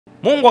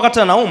Mungu wakati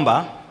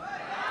anaumba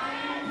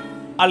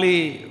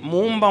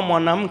alimuumba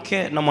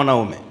mwanamke na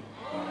mwanaume.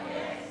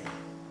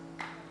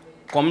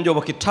 Kwa mujibu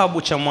wa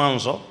kitabu cha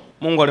Mwanzo,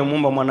 Mungu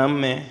alimuumba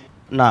mwanamume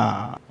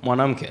na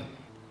mwanamke.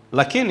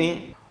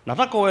 Lakini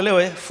nataka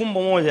uelewe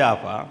fumbo moja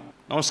hapa,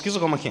 na usikize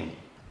kwa makini.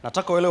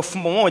 Nataka uelewe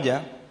fumbo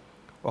moja.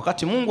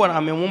 Wakati Mungu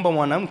amemuumba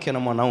mwanamke na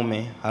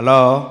mwanaume,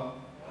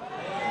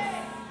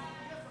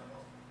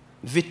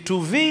 vitu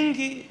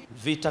vingi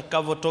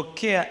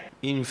vitakavyotokea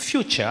in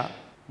future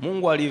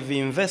Mungu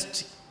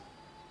alivinvest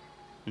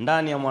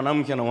ndani ya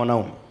mwanamke na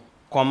mwanaume.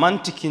 Kwa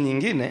mantiki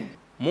nyingine,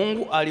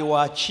 Mungu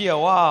aliwaachia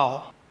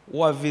wao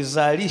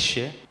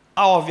wavizalishe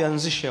au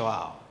wavianzishe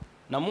wao.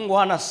 Na Mungu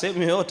hana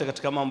sehemu yoyote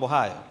katika mambo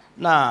haya.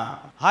 Na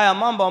haya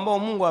mambo ambayo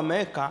Mungu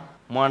ameweka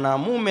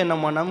mwanamume na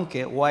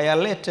mwanamke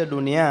wayalete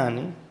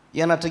duniani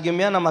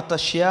yanategemeana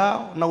matashi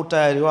yao na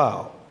utayari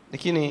wao.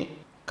 Lakini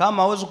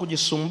kama hawezi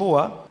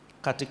kujisumbua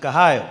katika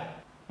hayo,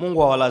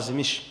 Mungu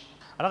hawalazimishi.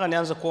 Nataka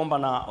nianze kuomba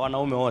na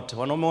wanaume wote.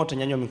 Wanaume wote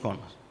nyanyua mikono.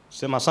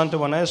 Sema asante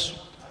Bwana Yesu.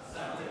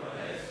 Asante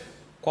Bwana Yesu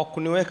kwa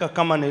kuniweka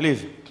kama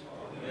nilivyo.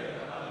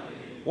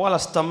 Wala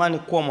sitamani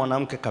kuwa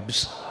mwanamke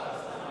kabisa.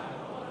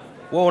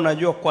 Wewe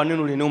unajua kwa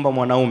nini uliniumba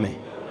mwanaume.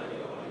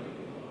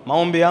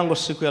 Maombi yangu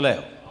siku ya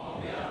leo,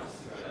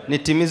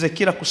 nitimize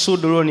kila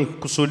kusudi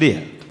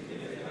ulionikusudia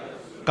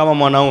kama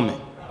mwanaume.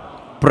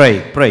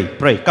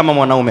 Pray kama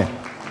mwanaume.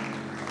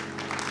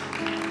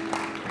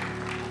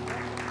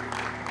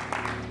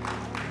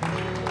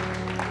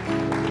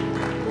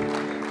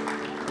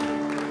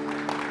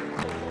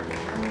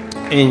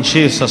 In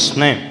Jesus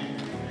name.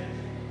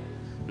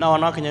 Na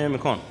wanawake nyanyua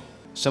mikono.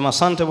 Sema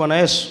asante Bwana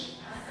Yesu.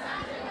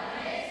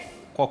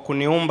 Kwa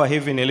kuniumba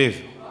hivi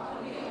nilivyo.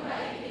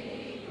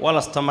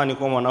 Wala sitamani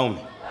kuwa mwanaume.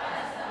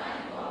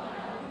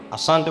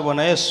 Asante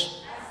Bwana Yesu.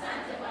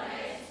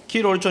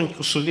 Kile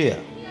ulichonikusudia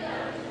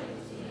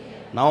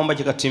naomba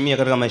kikatimie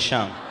katika maisha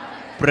yangu.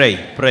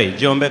 Pray.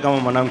 Jiombe kama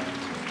mwanamke.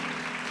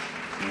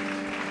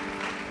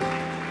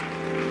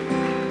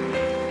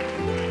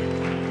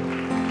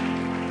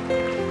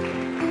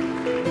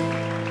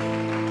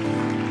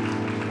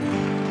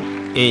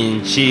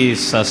 In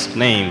Jesus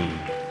name.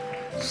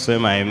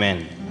 Sema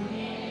amen.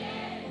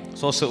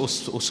 So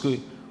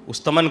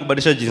usitamani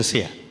kubadilisha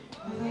jinsia.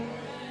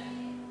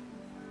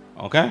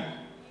 Okay?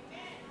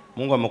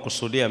 Mungu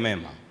amekusudia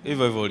mema.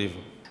 Hivyo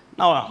ulivyo.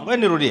 Na wewe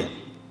nirudie.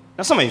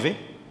 Nasema hivi.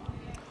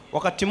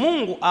 Wakati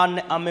Mungu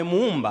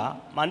amemuumba,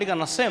 maandiko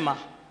yanasema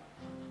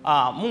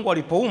Mungu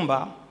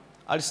alipoumba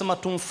alisema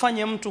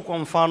tumfanye mtu kwa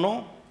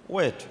mfano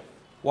wetu.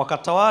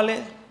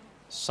 Wakatawale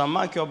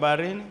samaki wa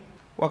baharini,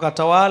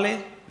 wakatawale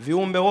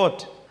viumbe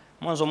wote.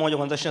 Mwanzo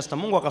 1:26.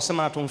 Mungu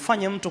akasema na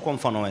tumfanye mtu kwa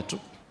mfano wetu,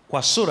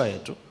 kwa sura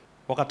yetu,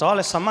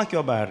 wakatawale samaki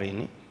wa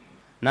baharini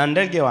na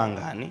ndege wa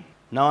angani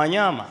na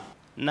wanyama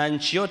na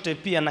nchi yote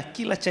pia na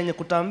kila chenye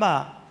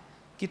kutambaa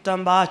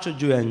kitambaacho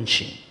juu ya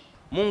nchi.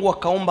 Mungu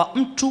akaumba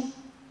mtu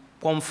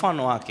kwa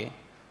mfano wake.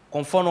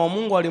 Kwa mfano wa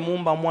Mungu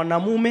alimuumba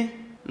mwanamume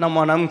na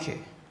mwanamke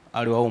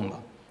aliwaumba.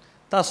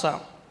 Sasa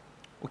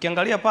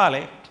ukiangalia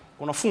pale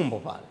kuna fumbo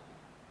pale.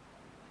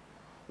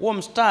 Huo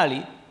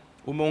mstari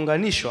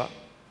umeunganishwa,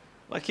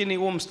 lakini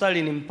huo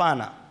mstari ni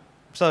mpana.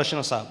 Mstari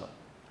 27.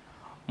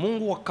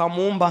 Mungu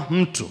akamuumba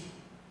mtu.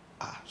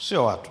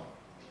 Sio watu.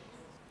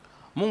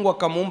 Mungu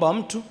akamuumba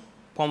mtu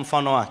kwa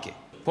mfano wake.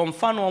 Kwa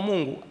mfano wa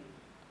Mungu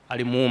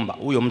alimuumba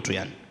huyo mtu,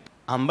 yani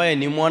ambaye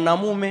ni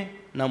mwanamume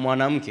na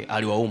mwanamke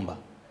aliwaumba.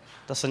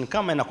 Sasa ni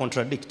kama ina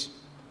contradict.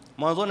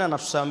 Mwanzoni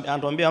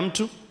anatuambia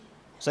mtu,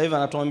 sasa hivi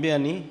anatuambia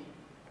ni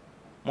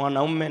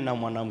mwanamume na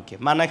mwanamke.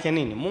 Maana yake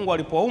nini? Mungu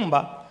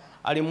alipoumba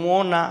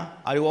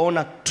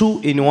aliwaona 2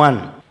 in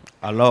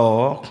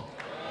 1.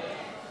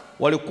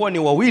 Walikuwa ni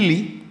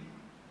wawili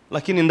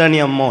lakini ndani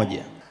ya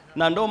mmoja.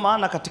 Na ndio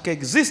maana katika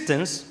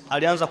existence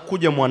alianza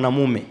kuja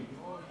mwanamume,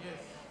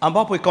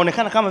 ambapo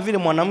ikaonekana kama vile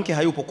mwanamke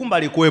hayupo, kumbe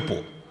alikuwepo.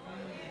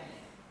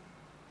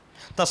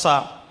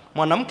 Sasa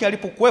mwanamke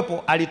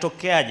alipokuwepo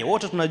alitokeaje?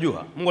 Wote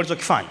tunajua Mungu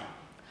alichokifanya.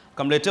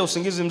 Akamletea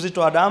usingizi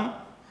mzito wa Adamu,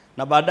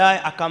 na baadaye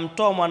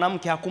akamtoa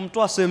mwanamke,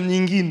 hakumtoa sehemu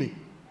nyingine.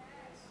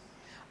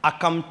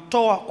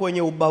 Akamtoa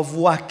kwenye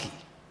ubavu wake.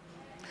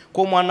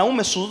 Kwa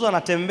mwanaume Suzuza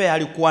anatembea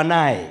alikuwa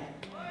naye,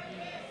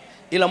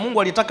 ila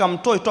Mungu alitaka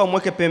mtoe tu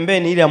amweke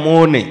pembeni ili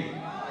amuone.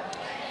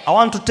 I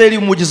want to tell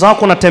you, muujiza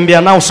wako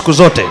unatembea nao siku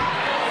zote.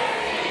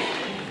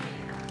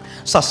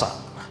 Sasa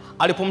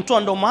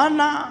alipomtoa, ndo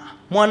maana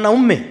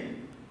mwanaume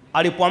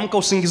alipoamka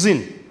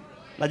usingizini,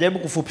 najaribu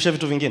kufupisha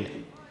vitu vingine,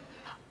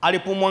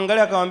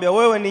 alipomwangalia akamwambia,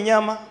 wewe ni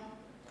nyama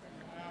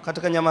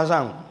katika nyama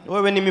zangu,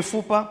 wewe ni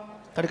mifupa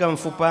katika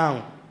mifupa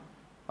yangu.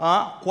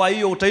 Kwa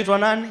hiyo utaitwa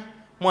nani?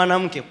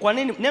 Mwanamke. Kwa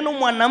nini neno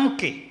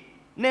mwanamke?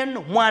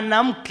 Neno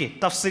mwanamke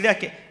tafsiri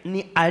yake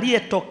ni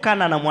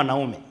aliyetokana na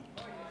mwanaume.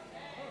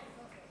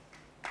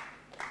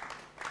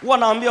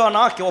 Wanaambia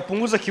wanawake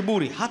wapunguze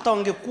kiburi, hata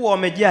wangekuwa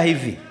wamejaa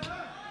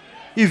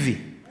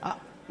hivi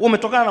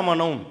umetokana na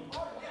mwanaume.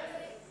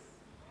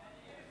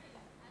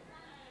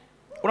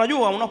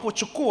 Unajua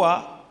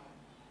unapochukua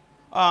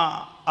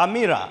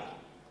amira,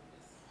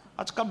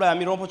 hata kabla ya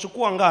amira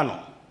unapochukua ngano,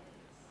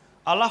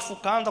 alafu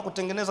kaanza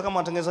kutengeneza kama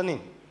watengeneza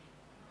nini?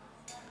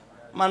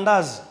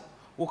 Mandazi.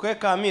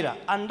 Ukaweka amira,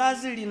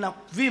 andazi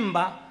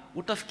linavimba,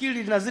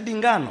 utafikiri linazidi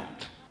ngano.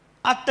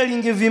 Hata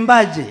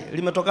lingevimbaje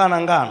limetokana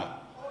na ngano.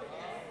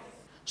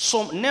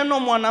 So neno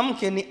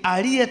mwanamke ni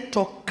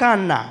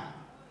aliyetokana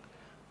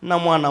na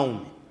mwanaume.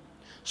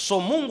 So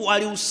Mungu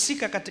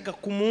alihusika katika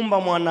kumuumba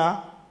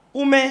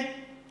mwanaume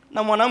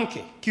na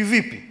mwanamke.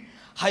 Kivipi?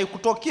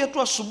 Haikutokea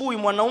tu asubuhi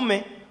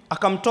mwanaume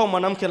akamtoa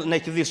mwanamke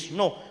like this.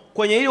 No,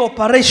 kwenye ile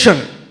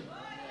operation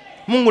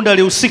Mungu ndiye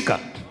alihusika.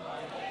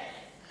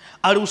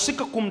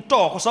 Alihusika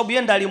kumtoa kwa sababu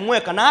yeye ndiye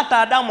alimweka, na hata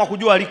Adamu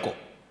hakujua aliko.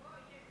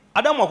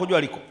 Adamu hakujua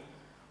aliko.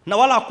 Na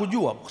wala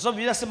hakujua kwa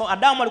sababu inasema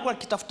Adamu alikuwa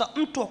akitafuta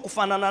mtu wa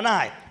kufanana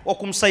naye, wa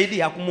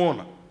kumsaidia,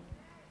 hakumuona.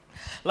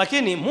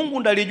 Lakini Mungu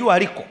ndiye alijua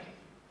aliko.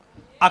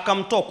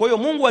 Akamtoa. Kwa hiyo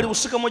Mungu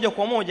alihusika moja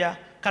kwa moja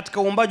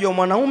katika uumbaji wa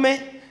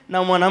mwanaume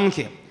na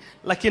mwanamke.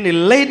 Lakini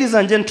ladies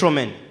and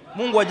gentlemen,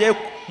 Mungu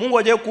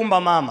hajawahi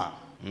kuumba mama.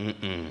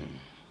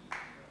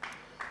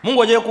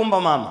 Mungu hajawahi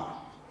kuumba mama.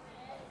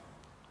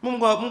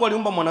 Mungu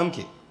aliumba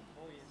mwanamke.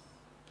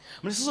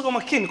 Mnisikize kwa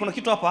makini, kuna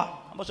kitu hapa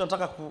ambacho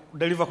nataka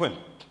kudeliver kwenu.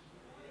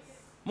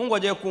 Mungu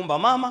hajawahi kuumba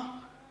mama,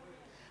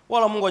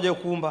 wala Mungu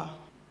hajawahi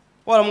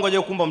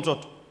kuumba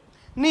mtoto.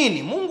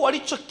 Nini? Mungu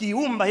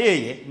alichokiumba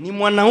yeye ni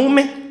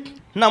mwanaume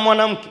na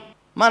mwanamke.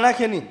 Maana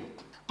yake nini?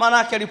 Maana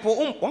yake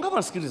alipoumba, wangapi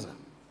wanasikiliza?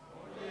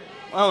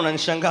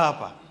 Unanishangaa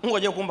hapa. Mungu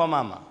hajawahi kuumba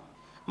mama.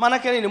 Maana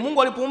yake nini?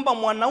 Mungu alipoumba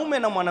mwanaume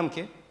na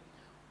mwanamke,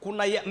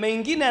 kuna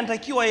mengine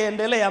yanatakiwa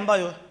yaendelee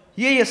ambayo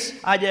yeye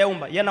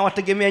hajayaumba.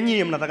 Yanawategemea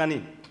nyinyi, mnataka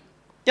nini?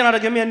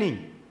 Yanategemea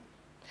nini?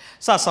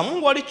 Sasa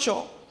Mungu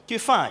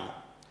alichokifanya,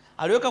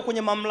 aliweka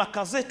kwenye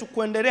mamlaka zetu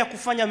kuendelea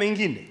kufanya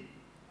mengine,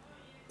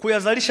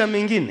 kuyazalisha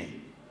mengine,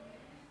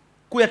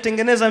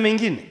 kuyatengeneza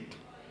mengine.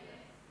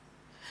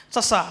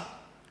 Sasa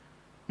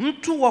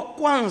mtu wa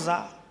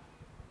kwanza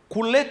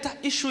kuleta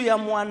issue ya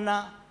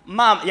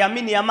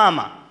ya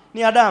mama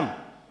ni Adamu.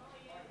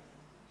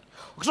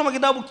 Ukisoma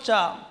kitabu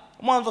cha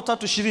Mwanzo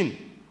 3:20,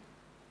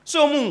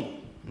 sio Mungu,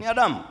 ni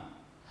Adamu.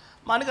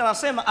 Maandiko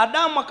yanasema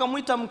Adamu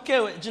akamuita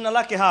mkewe jina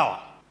lake Hawa.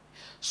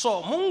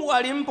 So Mungu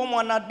alimpa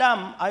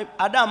mwanadamu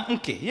Adamu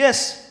mke.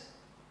 Yes.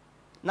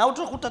 Na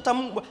utakuta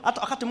Mungu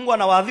hata wakati Mungu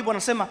anawaadhibu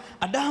anasema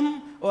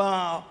Adamu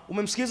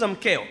umemsikiliza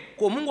mkeo.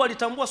 Kwa Mungu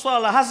alitambua swala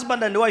la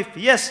husband and wife.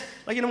 Yes,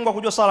 lakini Mungu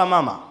hakujua swala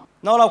mama.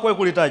 Na wala hakuwahi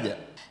kulitaja.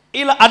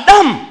 Ila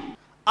Adamu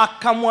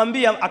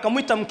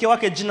akamuita mke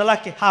wake jina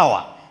lake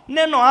Hawa.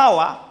 Neno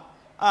Hawa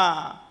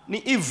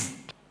ni Eve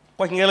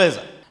kwa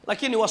Kiingereza.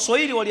 Lakini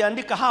Waswahili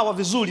waliandika Hawa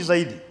vizuri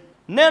zaidi.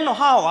 Neno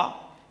Hawa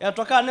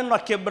yanatokana neno la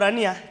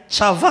Kiebrania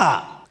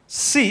chava,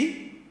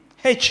 C-H-A-V-A-H.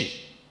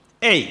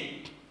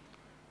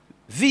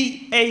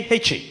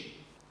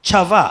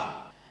 Chava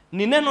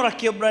ni neno la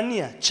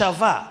Kiebrania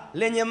chava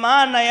lenye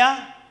maana ya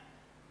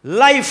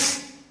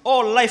life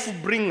or life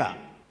bringer,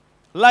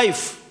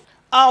 life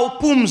au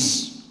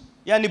pumzi,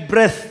 yani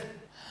breath.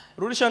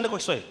 Rudisha andiko kwa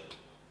Kiswahili.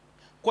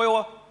 Kwa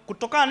hiyo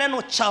kutokana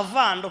neno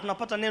chava ndo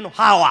tunapata neno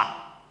Hawa.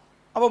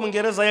 Hapo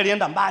Mwingereza yeye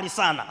alienda mbali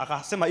sana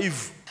akasema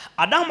Eve.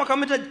 Adamu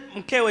akamwita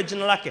mkewe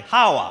jina lake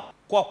Hawa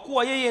kwa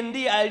kuwa yeye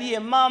ndiye aliye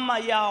mama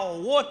yao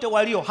wote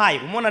walio hai.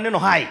 Umeona neno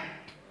hai?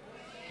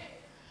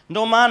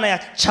 Ndio maana ya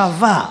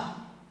chava.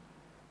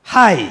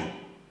 Hai.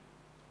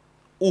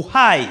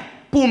 Uhai,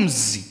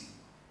 pumzi.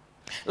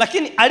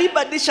 Lakini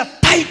alibadilisha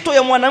title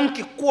ya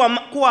mwanamke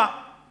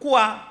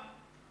kuwa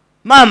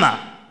mama,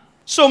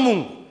 sio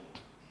Mungu.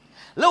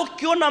 Leo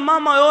ukiona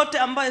mama yote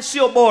ambaye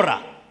sio bora,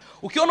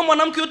 ukiona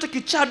mwanamke yote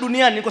kichaa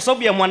duniani kwa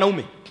sababu ya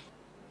mwanaume.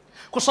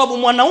 Kwa sababu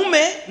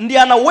mwanaume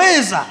ndiye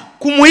anaweza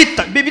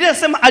kumuita. Biblia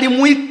inasema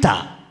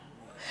alimuita.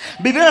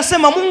 Biblia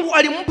inasema Mungu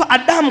alimpa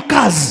Adamu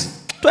kazi.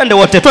 Twende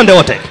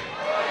wote.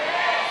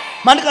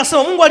 Maandiko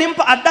yanasema Mungu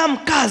alimpa Adamu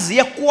kazi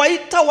ya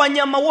kuwaita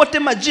wanyama wote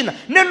majina.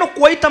 Neno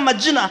kuwaita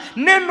majina,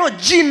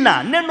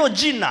 neno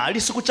jina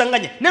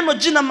lisikuchanganye. Neno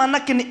jina maana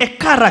yake ni a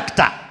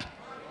character.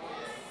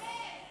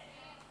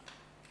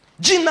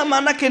 Jina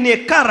maana yake ni a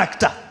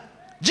character.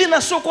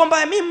 Jina sio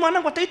kwamba mimi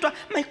mwanangu ataitwa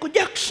Michael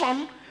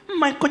Jackson.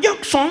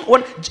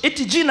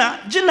 Eti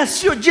jina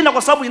sio jina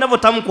kwa sababu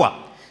inavyotamkwa.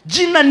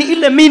 Jina ni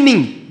ile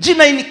meaning.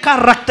 Jina ni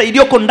character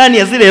iliyoko ndani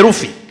ya zile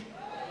herufi.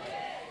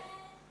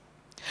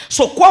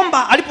 So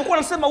kwamba alipokuwa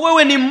anasema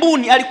wewe ni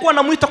mbuni, alikuwa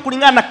anamuita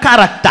kulingana na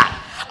character.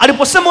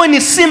 Aliposema wewe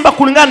ni simba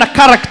kulingana na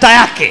character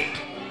yake.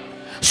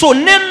 So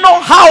neno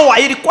Hawa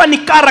ilikuwa ni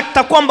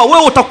character kwamba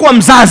wewe utakuwa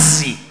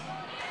mzazi.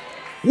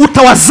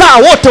 Utawazaa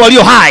wote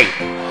walio hai.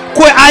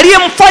 Kwa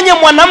aliyemfanya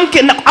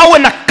mwanamke awe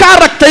na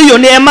character hiyo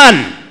ni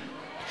Eman.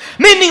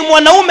 Meaning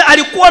mwanaume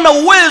alikuwa na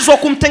uwezo wa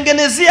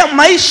kumtengenezea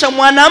maisha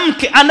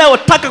mwanamke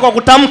anayotaka kwa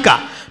kutamka.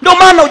 Ndio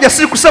maana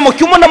ujasiri kusema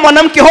ukimwona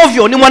mwanamke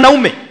hovyo ni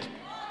mwanaume.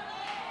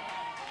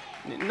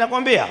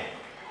 Ninakwambia,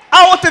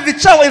 hao wote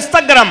vichao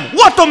Instagram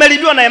wote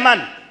wamelibiwa na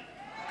Eman.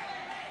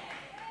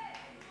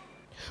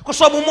 Kwa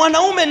sababu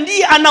mwanaume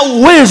ndiye ana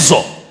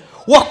uwezo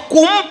wa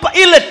kumpa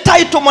ile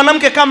title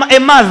mwanamke kama a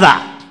mother.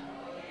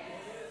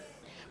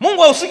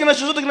 Mungu hahusiki na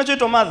chochote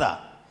kinachoitwa mother.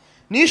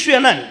 Ni issue ya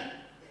nani?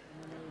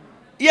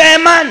 Ya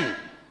Eman.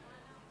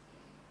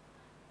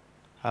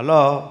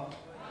 Halo.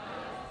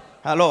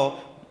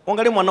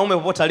 Angalia mwanaume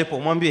popote alipo,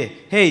 mwambie,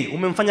 "Hey,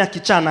 umemfanya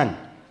kichaa nani?"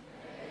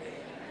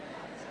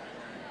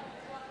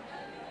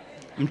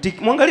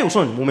 Mwangalie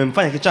usoni,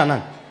 umemfanya kichaa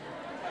nani?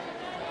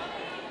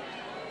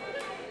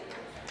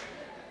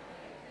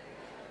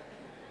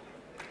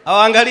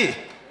 Hawaangalii.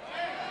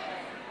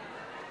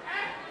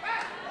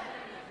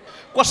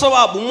 Kwa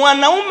sababu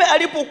mwanaume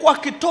alipokuwa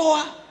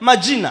akitoa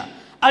majina,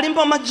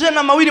 alimpa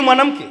majina mawili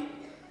mwanamke.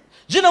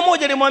 Jina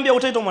moja alimwambia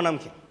utaitwa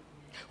mwanamke,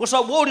 kwa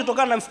sababu wewe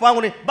ulitokana na mfupa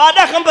wangu.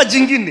 Baadaye akampa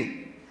jingine,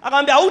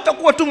 akamwambia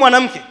hautakuwa tu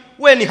mwanamke,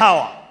 wewe ni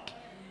Hawa,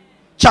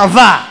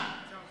 Chava,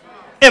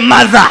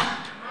 mother.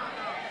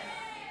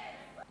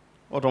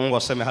 Watu wa Mungu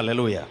waseme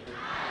haleluya.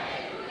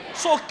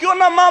 So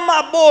ukiona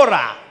mama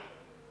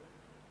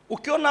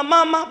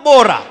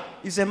bora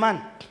is a man.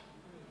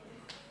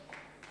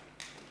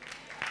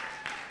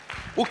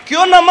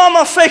 Ukiona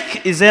mama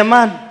fake is a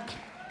man.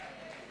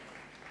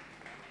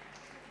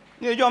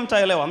 Nijua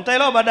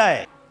mtaelewa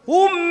baadaye.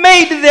 Who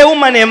made the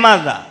woman a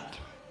mother?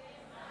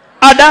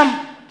 Adam.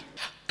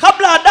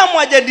 Kabla Adamu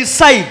haja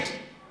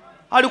decide,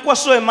 alikuwa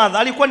sio a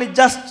mother, alikuwa ni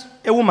just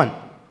a woman.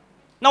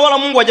 Na wala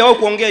Mungu hajawahi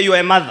kuongea you are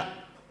a mother.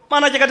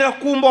 Maana katika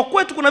kuumbwa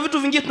kwetu kuna vitu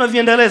vingi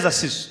tunaviendeleza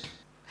sisi.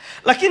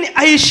 Lakini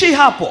aishi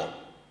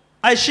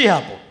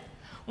hapo.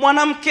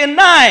 Mwanamke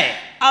naye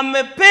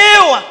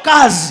amepewa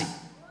kazi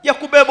ya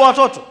kubeba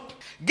watoto.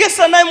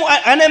 Gesa naye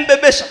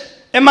anayembebesha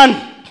Emani.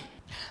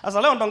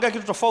 Sasa leo nitaongea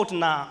kitu tofauti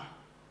na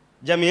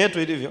jamii yetu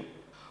ilivyo.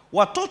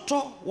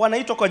 Watoto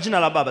wanaitwa kwa jina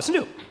la baba, si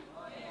ndio?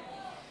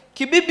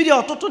 Kibiblia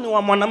watoto ni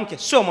wa mwanamke,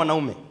 sio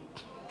mwanaume.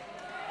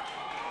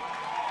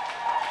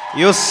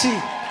 You see.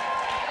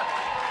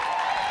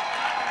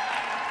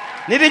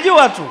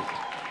 Nilijua tu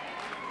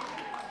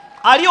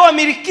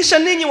aliyowamilikisha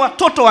ninyi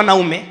watoto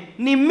wanaume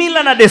ni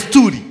mila na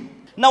desturi,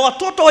 na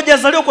watoto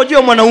hawajazaliwa kwa ajili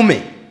ya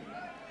mwanaume.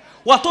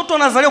 Watoto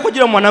wanazaliwa kwa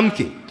ajili ya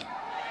mwanamke.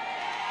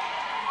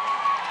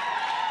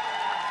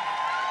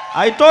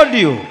 I told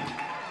you.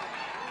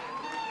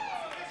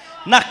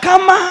 Na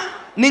kama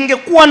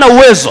ningekuwa na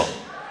uwezo,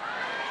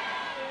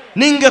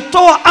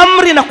 ningetoa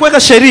amri na kuweka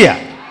sheria.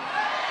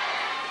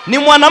 Ni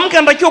mwanamke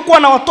anatakiwa kuwa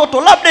na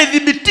watoto, labda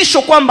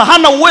idhibitisho kwamba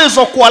hana uwezo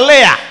wa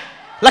kuwalea.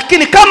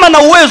 Lakini kama na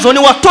uwezo, ni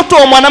watoto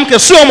wa mwanamke,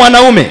 sio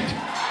mwanaume.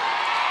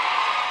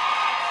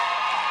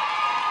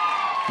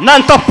 Na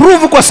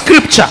nitaprove kwa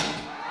scripture.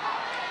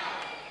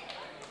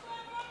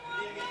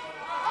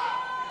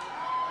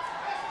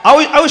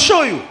 I will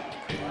show you.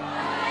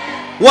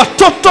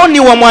 Watoto ni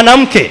wa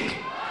mwanamke.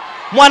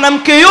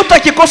 Mwanamke yote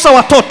akikosa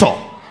watoto,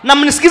 na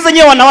mnisikize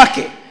nyewe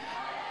wanawake,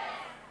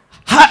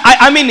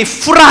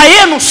 furaha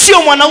yenu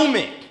sio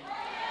mwanaume.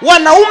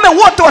 Wanaume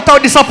wote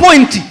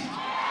watadisappoint.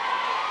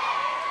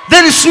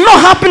 There is no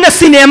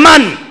happiness in a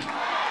man.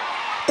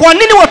 Kwa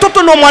nini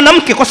watoto ni wa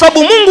mwanamke? Kwa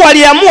sababu Mungu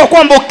aliamua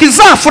kwamba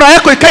ukizaa furaha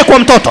yako ikae kwa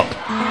mtoto.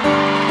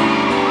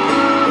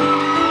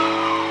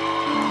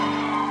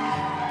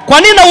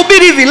 Kwa nini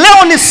nahubiri hivi?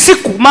 Leo ni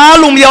siku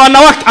maalum ya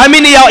wanawake,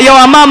 ya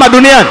wamama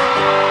duniani.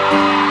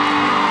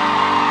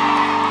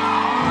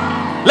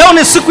 Leo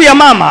ni siku ya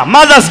mama,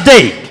 Mother's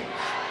Day.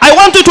 I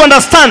want you to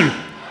understand.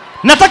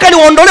 Nataka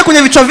niwaondolee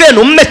kwenye vichwa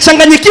vyenu.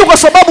 Mmechanganyikiwa kwa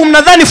sababu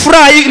mnadhani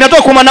furaha hii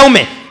inatoka kwa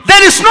mwanaume.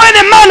 There is no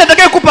any man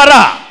atakayekupa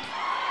raha.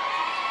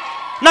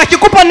 Na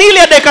akikupa ni ile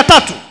ya dakika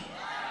 3.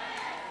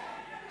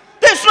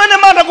 There is no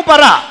any man atakupa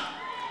raha.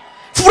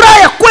 Furaha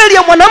ya kweli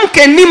ya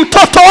mwanamke ni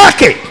mtoto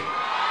wake.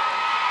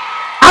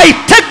 I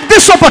take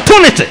this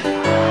opportunity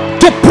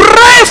to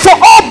pray for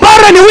all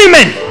barren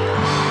women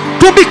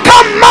to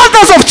become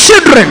mothers of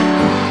children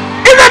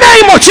in the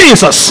name of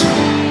Jesus.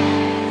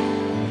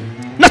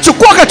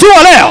 Nachukua wakati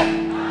wa leo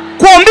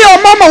kuombea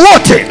wamama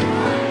wote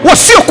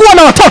wasiokuwa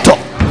na watoto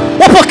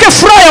wapokee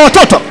furaha ya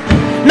watoto,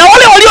 na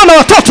wale walio na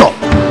watoto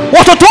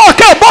wao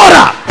wakae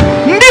bora.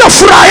 Ndio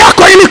furaha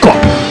yako iliko.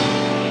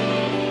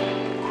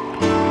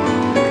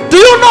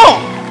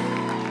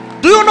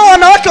 Do you know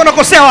wanawake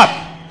wanakosea wapi?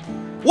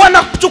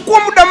 Wanachukua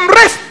muda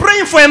mrefu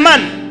praying for a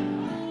man.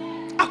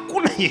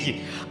 Hakuna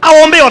hiki.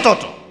 Aombee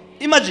watoto.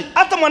 Imagine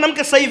hata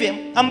mwanamke sasa hivi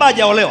ambaye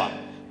hajaolewa,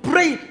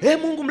 pray,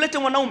 Mungu mlete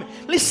mwanaume.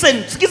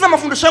 Listen, sikiza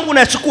mafundisho yangu na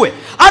yachukue.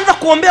 Anza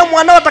kuombea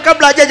mwanao hata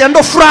kabla hajaja,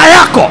 ndio furaha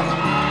yako.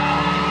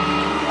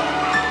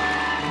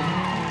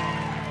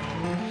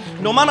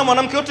 Ndio maana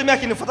mwanamke yote mimi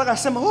akinifuata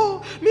anasema,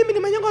 mimi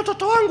nimenyanga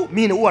watoto wangu.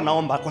 Mimi huwa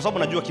naomba kwa sababu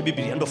najua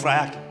kibiblia ndio furaha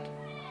yake.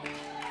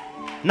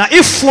 Na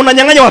if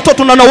unanyang'anya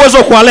watoto na una uwezo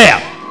wa kuwalea,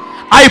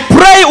 I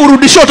pray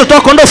urudishe watoto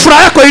wako, ndio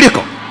furaha yako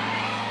iliko.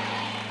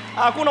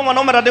 Hakuna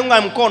mwanaume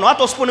atadenga mkono,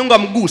 hata usiponiunga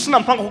mguu. Sina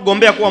mpango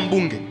kugombea kuwa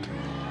mbunge.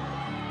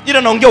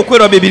 Ila naongea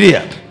ukweli wa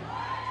Biblia.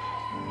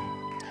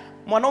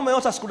 Mwanaume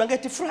yote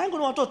asikudangeti furaha yangu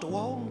ni watoto.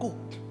 Waongo.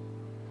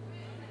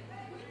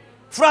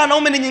 Furaha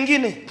naume ni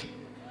nyingine.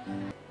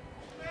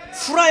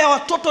 Furaha ya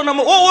watoto na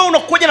wewe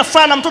unakuja na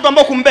furaha na mtoto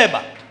ambao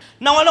kumbeba.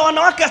 Na wale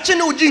wanawake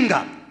acheni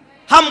ujinga.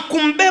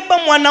 Hamkumbeba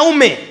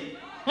mwanaume.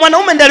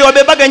 Mwanaume ndiye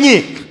aliwabebaga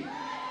nyie.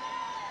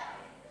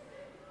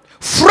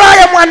 Furaha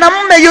ya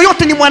mwanamume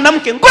yoyote ni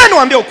mwanamke. Ngoja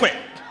niwaambie ukweli.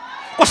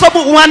 Kwa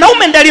sababu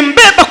mwanaume ndiye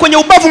alimbeba kwenye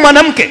ubavu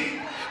mwanamke.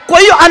 Kwa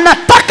hiyo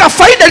anataka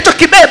faida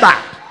alichokibeba.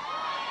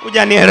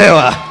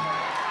 Hujanielewa?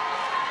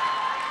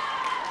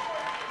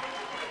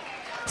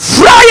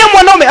 Furaha ya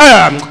mwanaume.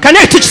 Can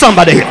I teach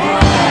somebody here?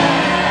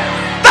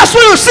 That's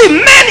why you see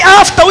men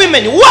are after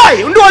women.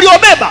 Why? Ndio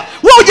waliobeba.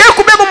 Wewe hujawahi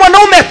kubeba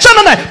mwanaume,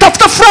 achana naye.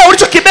 Tafuta furaha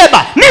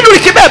ulichokibeba. Nini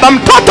ulikibeba?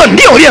 Mtoto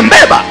ndio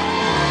uliyembeba.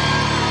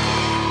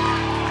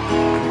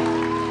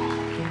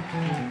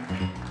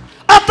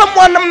 Hata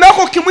mwanamume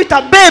wako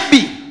ukimwita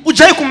baby,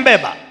 hujawahi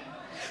kumbeba.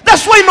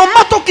 That's why no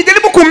matter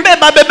ukijaribu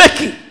kumbeba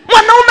abebeki.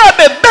 Mwanaume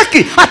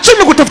abebeki,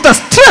 achini kutafuta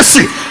stress.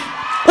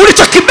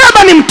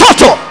 Ulichokibeba ni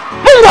mtoto.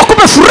 Mungu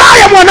akupe furaha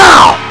ya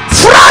mwanao.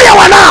 Furaha ya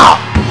wanao.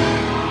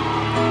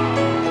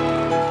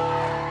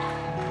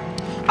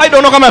 I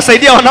don't know kama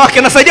nasaidia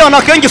wanawake. Nasaidia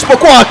wanawake wengi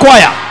isipokuwa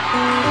wakwaya.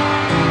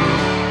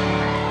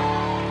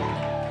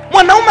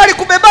 Mwanaume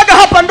alikubebaga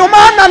hapa ndo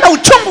maana na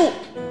uchungu.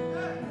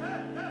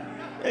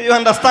 You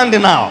understand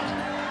now?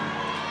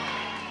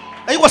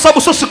 Na kwa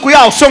sababu sio siku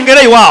yao,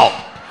 siongelei wao.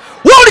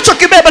 Wewe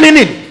ulichokibeba ni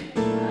nini?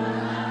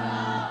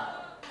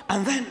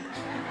 And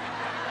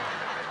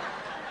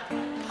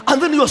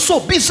then you are so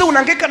busy,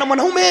 unahangaika na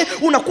mwanaume,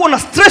 unakuwa na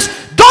stress.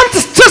 Don't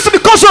stress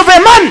because of a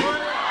man.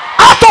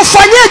 Hata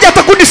ufanyeje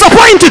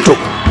atakudisappoint tu.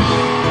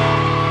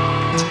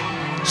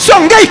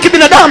 Siongei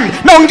kibinadamu,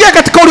 naongea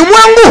katika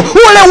ulimwengu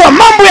ule wa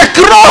mambo ya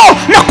kiroho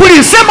na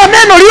kulisema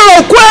neno lilo la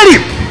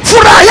ukweli.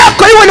 Furaha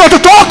yako iwe ni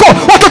watoto wako.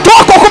 Watoto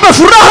wako wakupe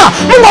furaha.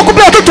 Mungu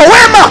akupe watoto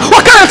wema,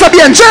 wakae na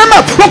tabia njema,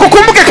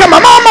 wakukumbuke kama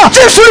mama,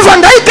 jinsi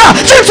ulivyohangaika,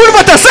 jinsi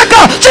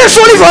ulivyoteseka, jinsi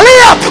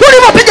ulivyolia,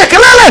 ulivyopiga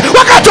kelele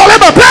wakati wa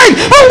labor pain.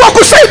 Mungu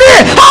akusaidie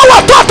hao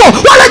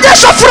watoto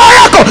warejesha furaha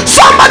yako.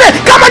 Somebody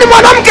kama ni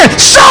mwanamke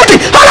shout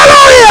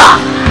hallelujah.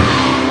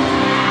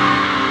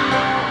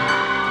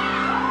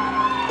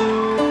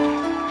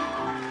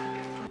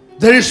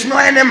 There is no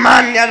any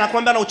man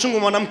anakuambia na uchungu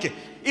mwanamke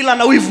ila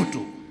na wivu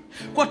tu.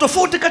 Kwa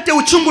tofauti kati ya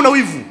uchungu na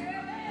wivu.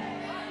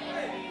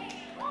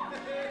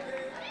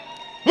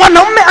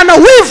 Mwanaume ana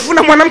wivu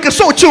na mwanamke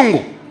sio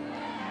uchungu.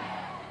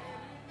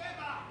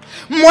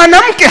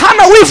 Mwanamke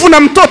hana wivu na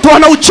mtoto,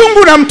 ana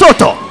uchungu na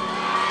mtoto.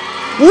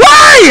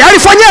 Why?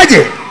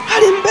 Alifanyaje?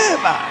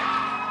 Alimbeba.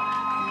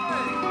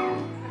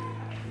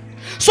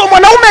 So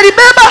mwanaume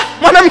alibeba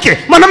mwanamke,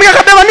 mwanamke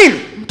akabeba nini?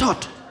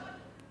 Mtoto.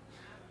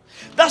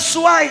 That's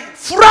why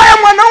furaha ya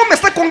mwanaume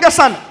sitaki kuongea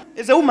sana.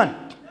 Is a woman.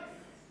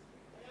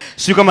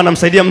 Sio kama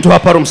namsaidia mtu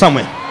hapa room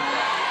somewhere.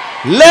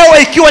 Leo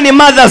ikiwa ni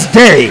Mother's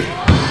Day,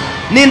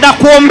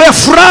 ninakuombea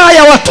furaha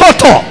ya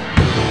watoto.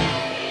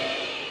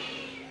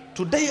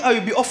 Today I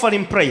will be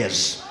offering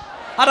prayers.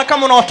 Hata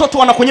kama una watoto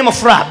wanakunyima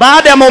furaha,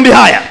 baada ya maombi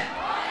haya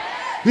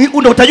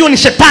utajua ni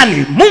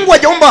shetani. Mungu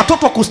hajaomba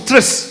watoto ku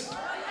stress.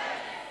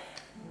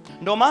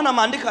 Ndio maana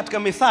maandiko katika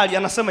Mithali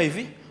yanasema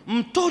hivi,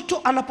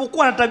 mtoto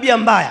anapokuwa na tabia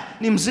mbaya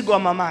ni mzigo wa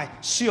mamaye,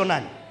 sio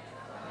nani.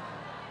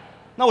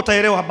 Na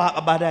utaelewa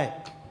baadaye.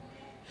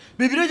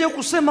 Biblia je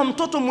kusema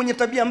mtoto mwenye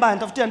tabia mbaya,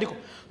 nitafutia andiko.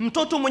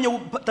 Mtoto mwenye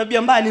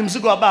tabia mbaya ni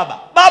mzigo wa baba.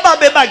 Baba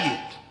abebagi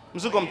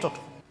mzigo wa mtoto.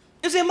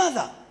 Is a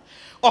mother.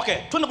 Okay,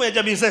 twende kwenye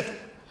jamii zetu.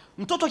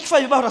 Mtoto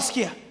akifanya vibaya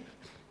unasikia.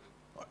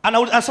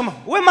 Anasema,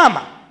 "We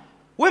mama,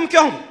 we mke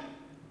wangu.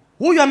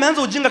 Huyu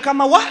ameanza ujinga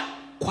kama wa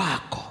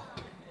kwako."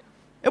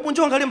 Hebu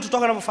njoo angalia mtoto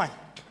wako anavyofanya.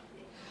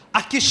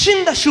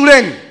 Akishinda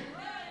shuleni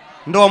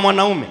ndo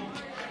mwanaume.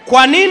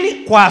 Kwa nini?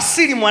 Kwa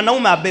asili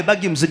mwanaume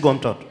abebagi mzigo wa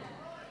mtoto.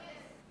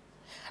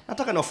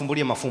 Nataka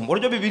niwafumbulie mafumbo.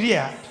 Unajua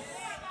Biblia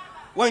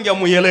wengi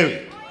hamuielewi.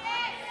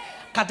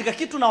 Katika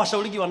kitu na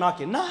washaurigi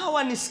wanawake na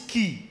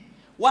hawanisikii.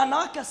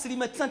 Wanawake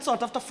 99%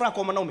 wanatafuta furaha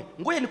kwa mwanaume.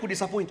 Ngoja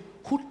nikudisappoint,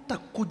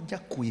 hutakuja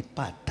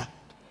kuipata.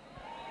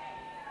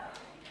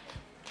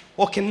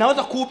 Okay,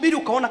 naweza kuhubiri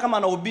ukaona kama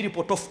anahubiri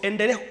potofu.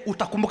 Endelea,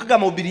 utakumbukaga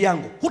mahubiri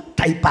yangu.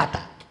 Hutaipata.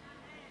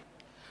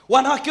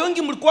 Wanawake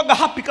wengi mlikuwaga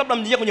happy kabla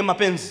mjingia kwenye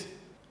mapenzi.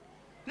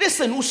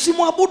 Listen,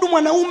 usimwabudu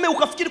mwanaume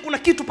ukafikiri kuna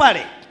kitu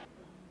pale.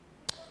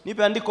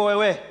 Nipe andiko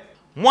wewe.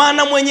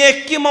 Mwana mwenye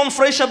hekima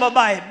mfurahisha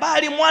babaye,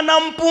 bali mwana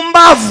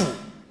mpumbavu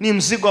ni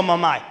mzigo wa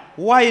mamaye.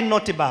 Why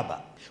not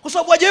baba? Kwa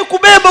sababu hajawahi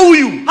kubeba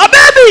huyu.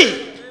 Habebi.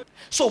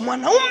 So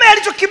mwanaume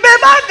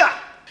alichokibebaga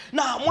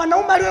na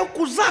mwanaume aliwahi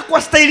kuzaa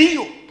kwa staili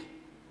hiyo.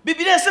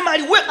 Biblia inasema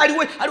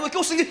aliwekea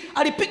usingizi,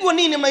 alipigwa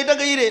nini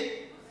mnaitaga ile?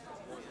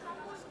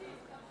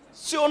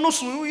 Sio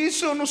nusu, hii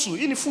sio nusu,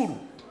 hii ni furu.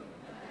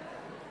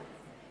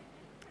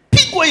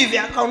 Pigwa hivi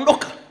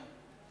akaondoka.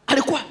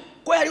 Alikuwa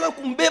kwa hiyo aliwahi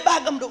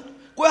kumbebaga mdogo.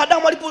 Kwa hiyo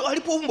Adamu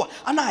alipoumbwa,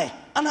 anaye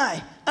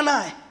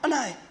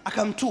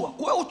akamtua.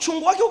 Kwa hiyo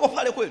uchungu wake uko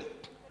pale kweli.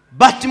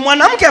 But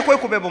mwanamke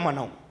hakuwahi kubeba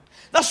mwanaume.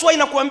 That's why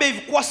nakuambia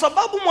hivi, kwa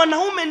sababu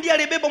mwanaume ndiye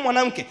alibeba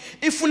mwanamke.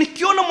 If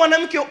nikiona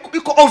mwanamke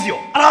yuko ovyo,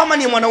 alama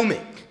ni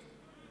mwanaume.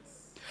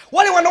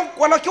 Wale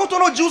wanawake wote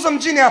wanaojiuza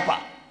mjini hapa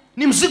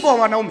ni mzigo wa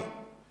wanaume.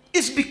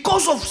 It's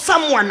because of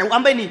someone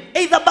ambaye ni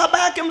either baba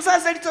yake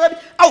mzazi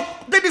alisababisha au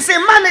they say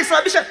man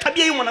alisababisha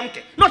tabia hiyo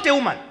mwanamke, not a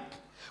woman.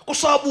 Kwa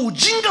sababu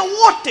ujinga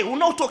wote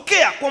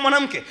unaotokea kwa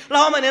mwanamke,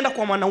 lawama inaenda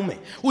kwa mwanaume.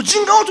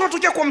 Ujinga wote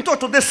unaotokea kwa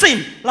mtoto, the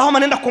same, lawama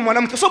inaenda kwa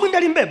mwanamke. Kwa sababu ndiye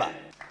alimbeba.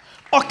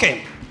 Okay.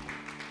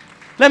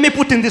 Let me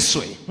put in this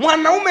way.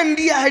 Mwanaume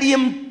ndiye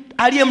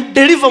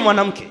aliyemdeliver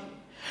mwanamke.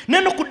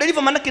 Neno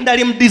kudeliver maana yake ndiye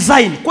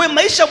aliyemdesign. Kwa hiyo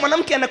maisha ya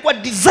mwanamke yanakuwa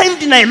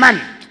designed na imani.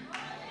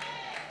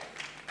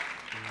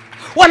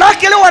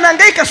 Wanawake leo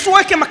wanahangaika sio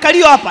weke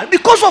makalio hapa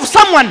because of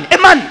someone,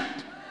 imani.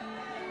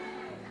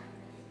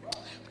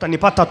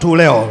 Mtanipata tu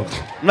leo.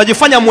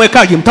 Mnajifanya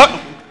mwekaji.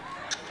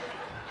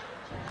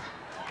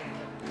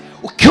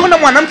 Ukiona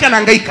mwanamke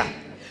anahangaika,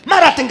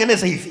 mara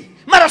atengeneza hivi,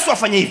 mara sio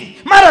afanye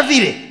hivi, mara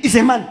vile, is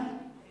imani.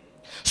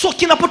 So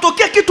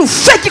kinapotokea kitu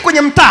fake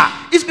kwenye mtaa,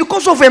 is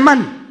because of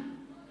imani.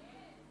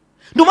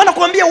 Ndio maana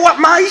kuambia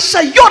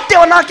maisha yote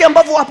wanawake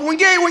ambao hapo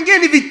wengine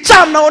ni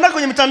vichamu na wanawake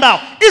kwenye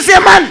mitandao, is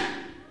imani.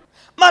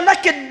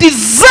 Manake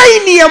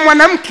design ya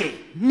mwanamke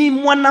ni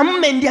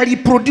mwanamume ndiye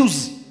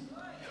aliproduce.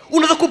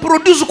 Unaweza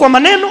kuproduce kwa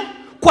maneno,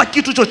 kwa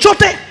kitu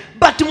chochote,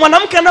 but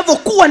mwanamke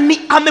anavyokuwa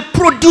ni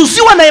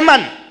ameproduciwa na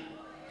imani.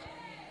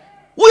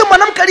 Huyo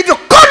mwanamke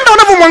alivyokonda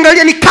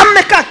unavyomwangalia ni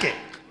kame kake.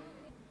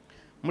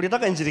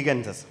 Mlitaka injili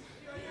gani sasa?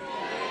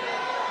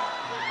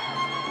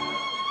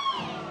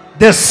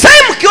 The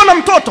same kiona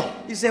mtoto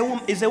is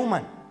a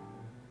woman.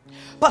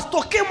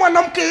 Pasitoke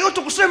mwanamke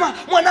yote kusema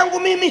mwanangu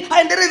mimi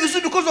aendelee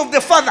vizuri because of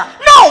the father.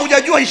 No,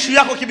 hujajua issue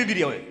yako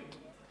kibiblia wewe.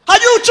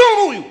 Hajui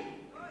uchungu huyu.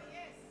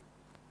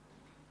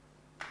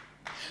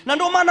 Na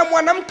ndio maana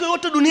mwanamke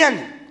yote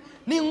duniani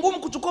ni ngumu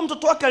kuchukua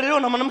mtoto wake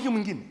alelewa na mwanamke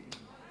mwingine.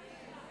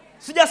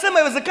 Sijasema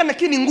iwezekane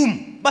lakini ni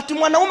ngumu. But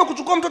mwanaume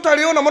kuchukua mtoto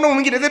alelewa na mwanaume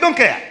mwingine, they don't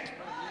care.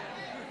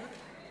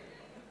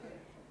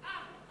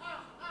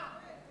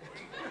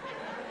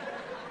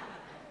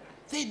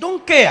 They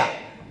don't care.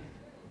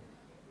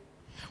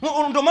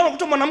 Ndio maana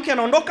kutoa mwanamke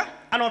anaondoka,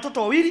 ana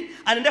watoto wawili,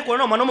 anaendelea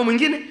kuolewa na mwanaume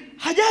mwingine,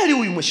 hajali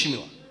huyu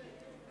mheshimiwa.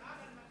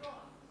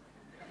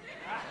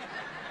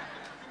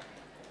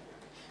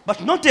 But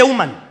not a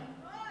woman.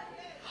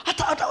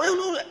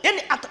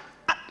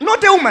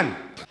 Not a woman.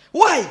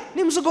 Why?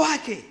 Ni mzigo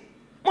wake.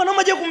 Mwanaume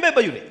haja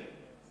kumbeba yule.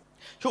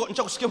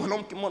 Nicha kusikia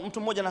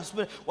mtu mmoja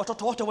anasema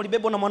watoto wote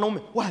walibebwa na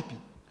mwanaume. Wapi?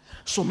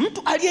 So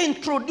mtu aliye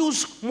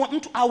introduce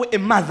mtu awe a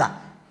mother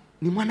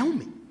ni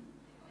mwanaume.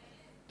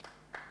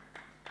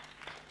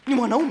 Ni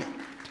mwanaume.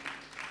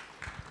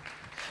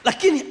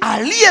 Lakini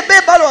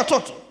aliyebeba wale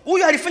watoto,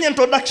 huyu alifanya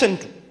introduction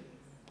tu.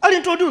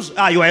 Alintroduce,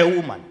 you are a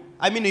woman.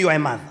 I mean you are a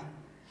mother.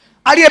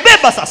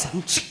 Aliyebeba sasa,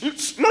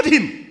 not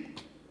him.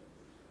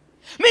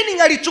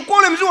 Meaning alichukua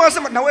ule mzigo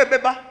anasema na wewe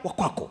beba wa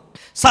kwako.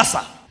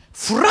 Sasa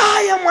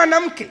furaha ya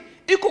mwanamke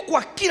iko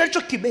kwa kile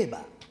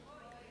alichokibeba.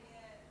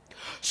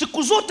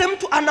 Siku zote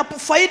mtu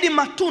anapofaidi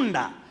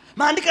matunda,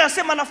 maandiko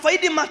yanasema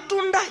anafaidi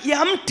matunda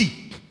ya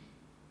mti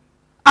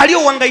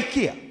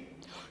aliyouhangaikia.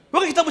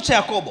 Weka kitabu cha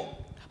Yakobo.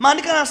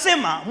 Maandiko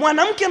yanasema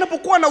mwanamke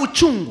anapokuwa na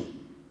uchungu,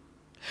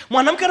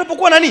 mwanamke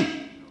anapokuwa na nini?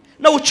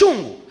 Na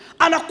uchungu,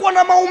 anakuwa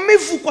na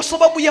maumivu kwa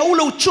sababu ya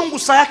ule uchungu,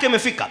 saa yake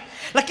imefika.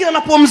 Lakini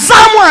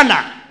anapomzaa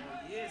mwana,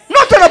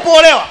 not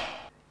anapoolewa.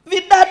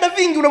 Vidada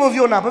vingi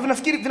unavyoviona hapa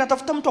vinafikiri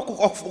vinatafuta mtu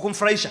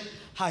kumfurahisha.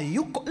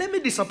 Hayuko, let me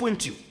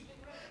disappoint you.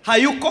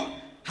 Hayuko,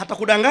 hata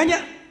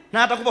kudanganya na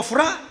hata kupa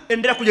furaha,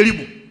 endelea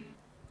kujaribu.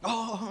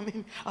 Oh,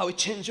 I will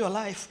change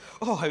your life.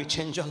 Oh, I will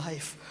change your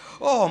life.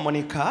 Oh,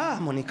 Monica.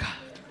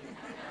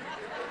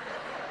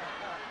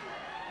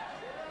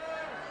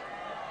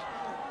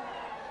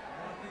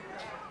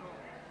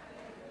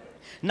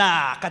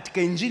 Na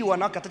katika injili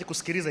wanawake hataki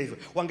kusikiliza hivyo.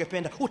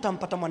 Wangependa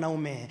utampata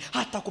mwanaume,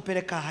 hata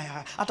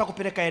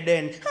kupeleka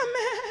Eden.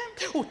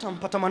 Amen.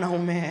 Utampata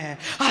mwanaume,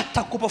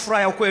 hata kupa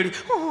furaha ya ukweli.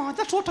 Oh,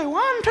 that's what I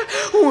want.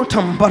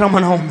 Utampata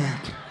mwanaume.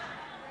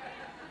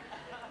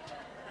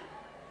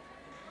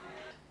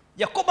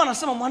 Yakobo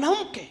anasema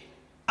mwanamke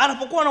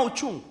anapokuwa na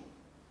uchungu,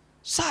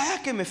 saa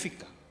yake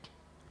imefika.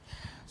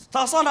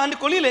 Sawa na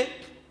andiko lile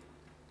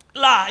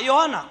la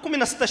Yohana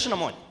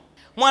 16:21.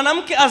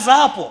 Mwanamke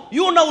azaapo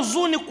yuna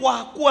huzuni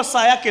kwa kuwa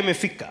saa yake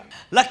imefika,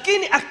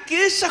 lakini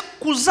akiisha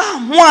kuzaa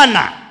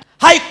mwana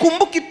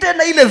haikumbuki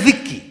tena ile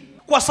dhiki,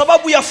 kwa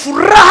sababu ya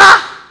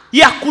furaha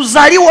ya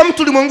kuzaliwa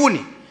mtu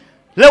ulimwenguni.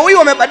 Leo hii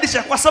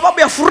wamebadilisha kwa sababu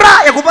ya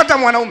furaha ya kupata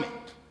mwanaume.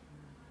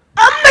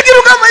 Hamna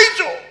kitu kama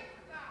hicho.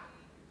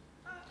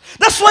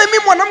 That's why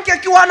mimi mwanamke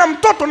akiwa ana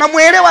mtoto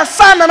namuelewa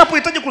sana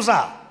anapohitaji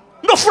kuzaa.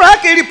 Ndio furaha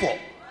yake ilipo.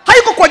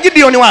 Haiko kwa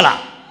Gideon wala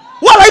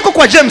haiko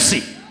kwa James,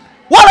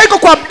 wala haiko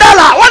kwa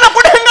Abdalla.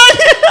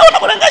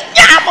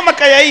 Wanakudanganya mama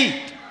kaya hii.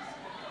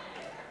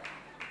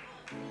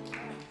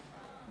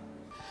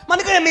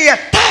 Maana kama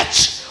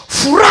touch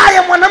furaha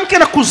ya mwanamke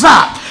na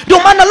kuzaa. Ndio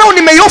maana leo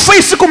nimeiofa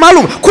hii siku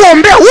maalum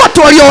kuombea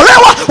wote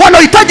walioolewa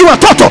wanaohitaji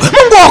watoto.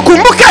 Mungu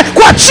awakumbuke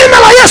kwa jina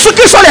la Yesu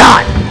Kristo aliye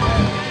hai.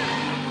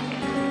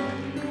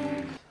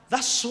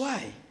 That's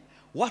why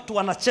watu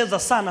wanacheza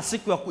sana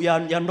siku ya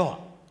ndoa.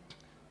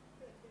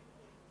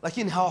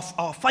 Lakini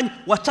hawafanyi,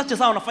 wachache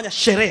sana wanafanya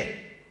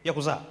sherehe ya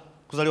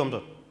kuzaliwa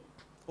mtoto.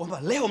 Kwamba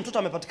leo mtoto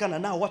amepatikana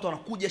nao watu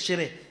wanakuja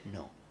sherehe.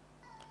 No.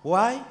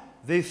 Why?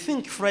 They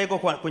think furaha iko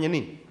kwenye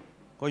nini?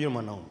 Kwa yule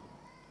mwanaume.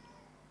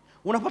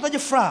 Unapataje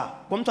furaha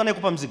kwa mtu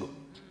anayekupa mzigo?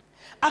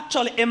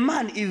 Actually a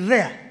man is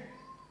there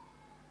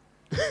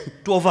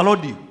to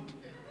overload you.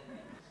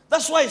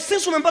 That's why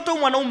since umempata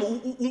huyu mwanaume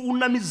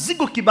una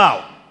mizigo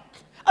kibao.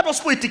 Hata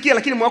usipoitikia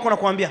lakini moyo wako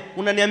unakuambia,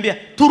 unaniambia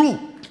true.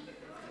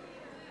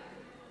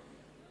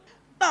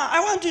 Now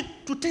I want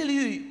to tell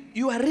you,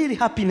 you are really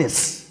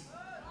happiness.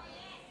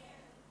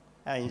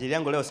 Injili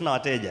yangu leo sina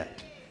wateja.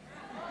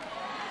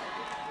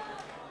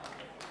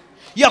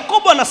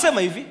 Yakobo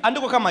anasema hivi,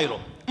 andiko kama hilo.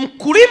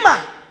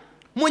 Mkulima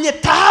mwenye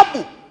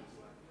taabu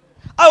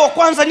au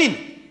kwanza nini?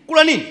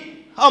 Kula nini?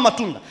 Hao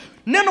matunda.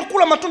 Neno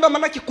kula matunda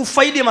maana yake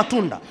kufaidi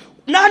matunda.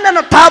 Nani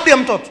ana taabu ya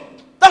mtoto?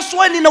 That's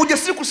why nina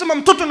ujasiri kusema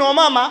mtoto ni wa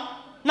mama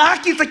na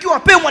haki itakiwa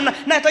apewe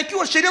na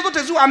itakiwa sheria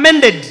zote ziwe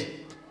amended.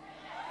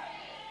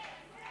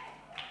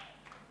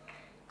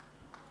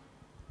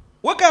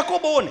 Weka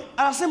Yakobo one,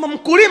 anasema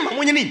mkulima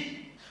mwenye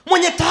nini?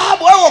 Mwenye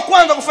taabu au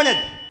kwanza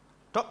kufanyaje?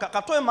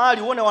 Katoe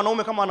mahali uone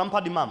wanaume kama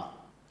wanampadi mama.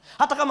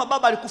 Hata kama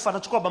baba alikufa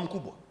atachukua baba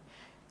mkubwa.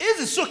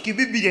 Hizi sio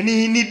kibiblia,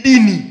 ni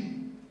dini.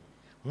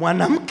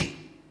 Mwanamke,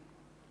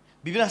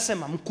 Biblia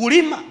inasema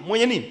mkulima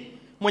mwenye nini?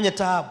 Mwenye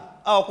taabu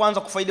au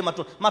kwanza kufaidi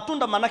matunda.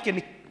 Matunda manake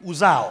ni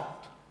uzao.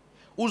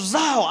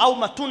 Uzao au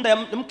matunda ya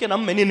mke na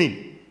mume ni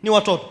nini? Ni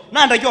watoto. Na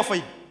anatakiwa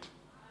faidi.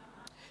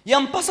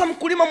 Yampasa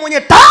mkulima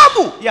mwenye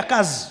taabu ya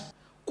kazi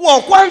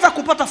kuwa kwanza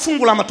kupata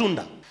fungu la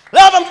matunda.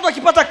 Leo hata mtoto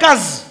akipata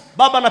kazi,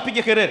 baba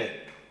anapiga kelele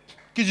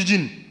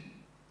kijijini.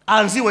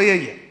 Aanziwe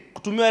yeye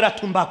kutumia era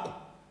tumbaku.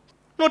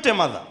 Not a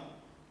mother.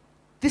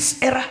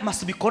 This era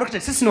must be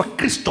corrected. Sisi ni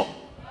Wakristo.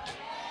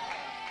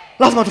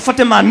 Lazima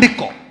tufuate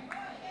maandiko.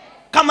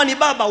 Kama ni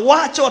baba,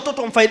 waache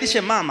watoto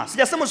wamfaidishe mama.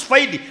 Sijasema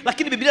usifaidi,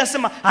 lakini Biblia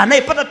inasema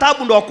anayepata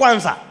taabu ndo wa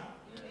kwanza.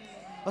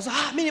 Sasa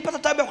mimi nipata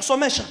taabu ya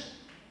kusomesha.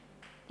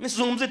 Mimi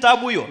sizungumzie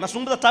taabu hiyo,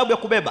 nazungumza taabu ya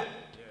kubeba.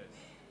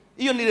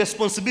 Hiyo ni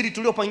responsibility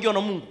tuliyopangiwa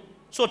na Mungu,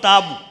 sio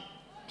taabu.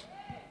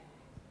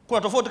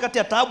 Kuna tofauti kati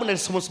ya taabu na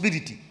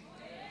responsibility.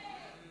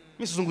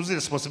 Mimi sizungumzie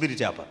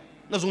responsibility hapa,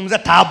 nazungumzia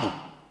taabu.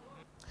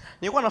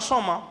 Nilikuwa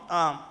nasoma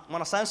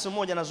mwanasayansi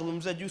mmoja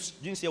anazungumzia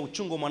jinsi ya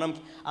uchungu wa mwanamke,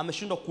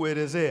 ameshindwa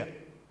kuelezea.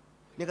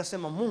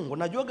 Nikasema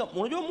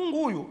unajua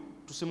Mungu huyu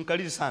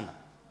tusimkalili sana.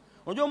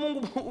 Unajua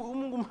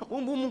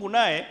Mungu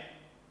naye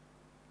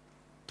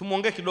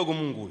tumuongee kidogo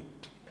Mungu huyu.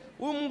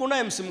 Huyu Mungu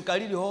naye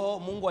msimkalili,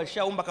 Mungu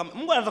alishaumba kama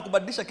Mungu anaweza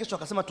kubadilisha kesho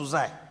akasema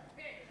tuzae.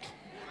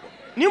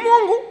 Ni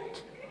Mungu.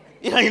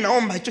 Ila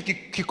inaomba hicho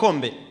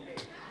kikombe.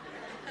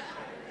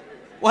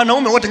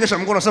 Wanaume wote ngesha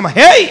mkono nasema,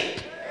 "Hey!"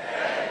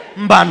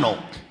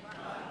 Mbano.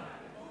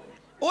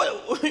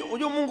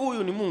 Unajua Mungu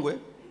huyu ni Mungu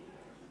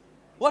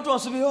Watu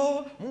wasubiri,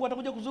 Mungu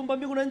atakuja kuzumba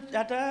mbingu na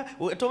hata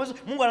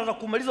Mungu anataka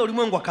kumaliza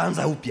ulimwengu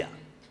akaanza upya.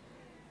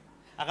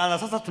 Akaanza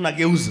sasa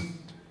tunageuza.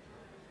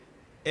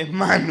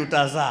 Emani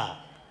utazaa.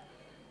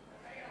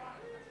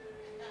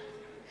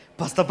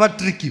 Pastor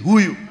Patrick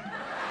huyu.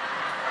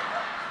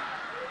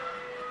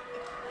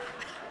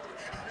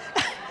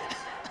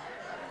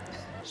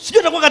 Sijui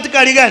atakuwa katika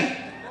hali gani?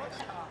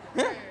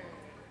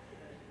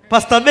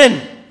 Pastor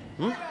Ben.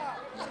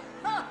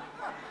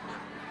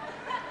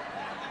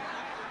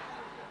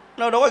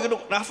 Na ndio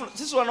kidogo.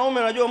 Sisi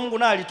wanaume unajua Mungu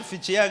naye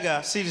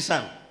alitufichiaga siri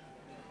sana.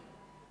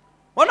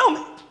 Wanaume,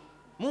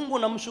 Mungu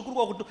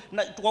namshukuru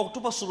kwa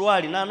kutupa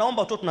suruali na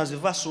naomba watoto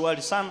tunazivaa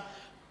suruali sana.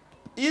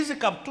 Hizi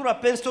kaptura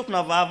pants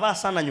tunavaa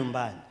sana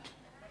nyumbani.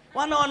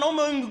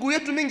 Wanaume miguu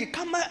yetu mingi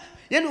kama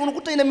yani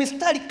unakuta ina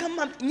mistari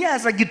kama nyaya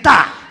za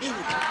gitaa.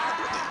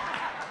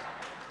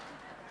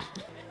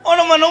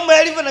 Ona mwanaume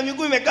alivyo na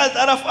miguu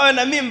imekaza alafu awe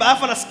na mimba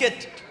alafu na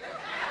sketi.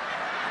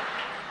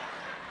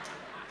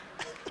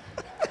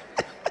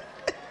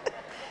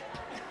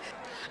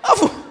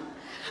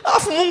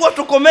 Alafu Mungu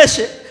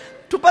atukomeshe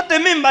tupate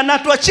mimba na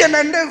tuachie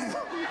na ndevu.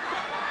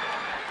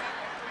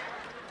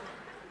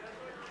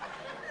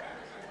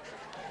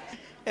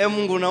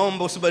 Mungu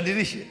naomba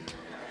usibadilishe.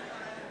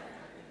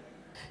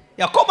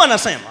 Yakobo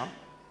anasema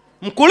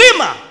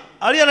mkulima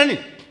aliye na nini?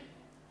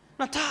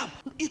 Na taabu.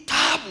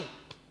 Taabu.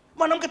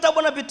 Mwanamke taabu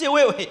anapitia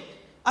wewe.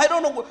 I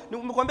don't know,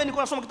 nimekwambia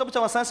nilikuwa nasoma kitabu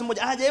cha sayansi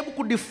moja, anajaribu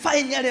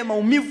kudefine yale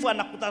maumivu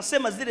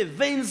anakutasema zile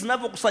veins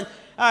zinavyokusanya.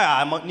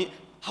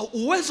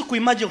 Huwezi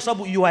kuimagine kwa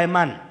sababu you are a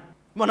man.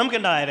 Mwanamke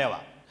ndiye anaelewa.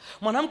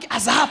 Mwanamke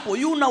azapo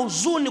yuna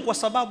huzuni kwa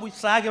sababu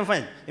saa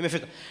yake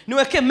imefika.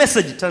 Niweke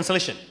message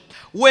translation.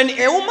 When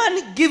a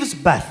woman gives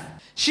birth,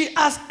 she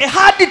has a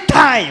hard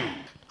time.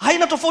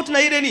 Haina tofauti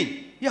na ile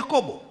nini?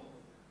 Yakobo.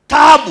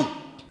 Taabu.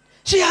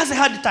 She has a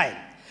hard time.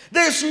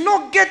 There is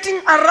no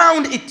getting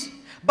around it.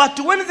 But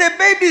when the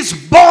baby is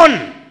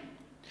born,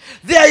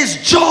 there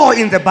is joy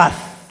in the birth.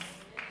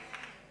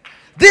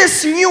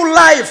 This new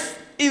life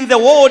in the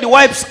world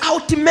wipes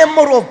out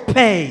memory of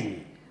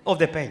pain, of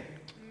the pain.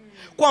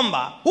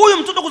 Kwamba huyu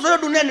mtoto kuzaliwa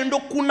duniani ndo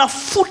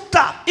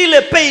kunafuta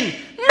ile pain,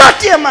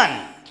 not a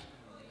man.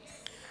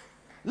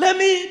 Let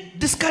me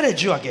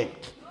discourage you again.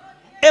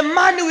 A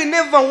man will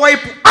never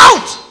wipe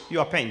out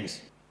your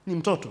pains. Ni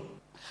mtoto.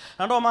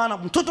 Na ndio maana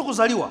mtoto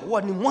kuzaliwa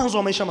huwa ni mwanzo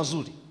wa maisha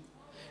mazuri.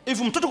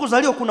 If mtoto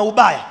kuzaliwa kuna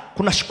ubaya,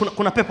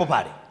 kuna pepo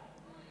pale.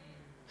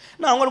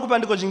 Na ngoja nikupe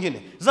andiko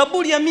jingine.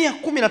 Zaburi ya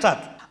 113.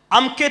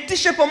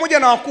 Amketishe pamoja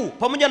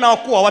na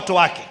wakuu wa watu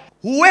wake.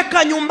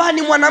 Huweka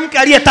nyumbani mwanamke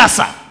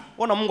aliyetasa.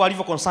 Ona Mungu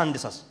alivyo concerned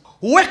sasa.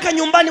 Uweka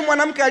nyumbani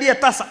mwanamke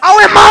aliyetasa,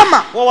 awe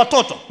mama wa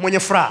watoto mwenye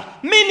furaha.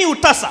 Mimi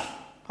utasa,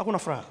 hakuna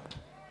furaha.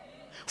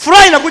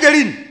 Furaha inakuja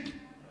lini?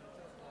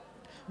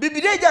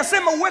 Biblia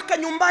haijasema uweka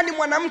nyumbani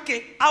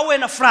mwanamke awe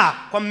na furaha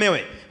kwa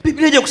mmewe.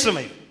 Biblia haijakusema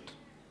hivyo.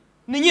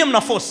 Ni nyinyi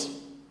mna force.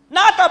 Na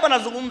hata hapa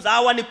nazungumza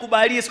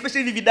hawanikubali, especially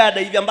hivi vidada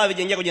hivi ambao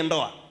vijaingia kwenye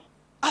ndoa.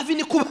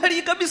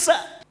 Havinikubali kabisa.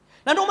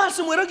 Na ndio maana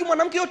simwerogi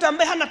mwanamke yote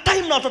ambaye hana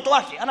time na watoto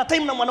wake, ana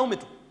time na mwanaume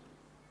tu.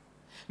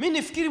 Mimi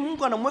nifikiri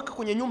Mungu anamweka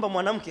kwenye nyumba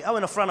mwanamke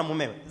awe na furaha na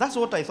mumewe. That's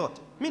what I thought.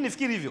 Mimi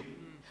nifikiri hivyo.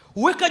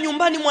 Uweka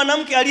nyumbani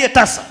mwanamke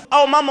aliyetasa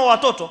au mama wa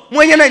watoto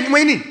mwenye nini?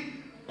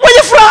 Mwenye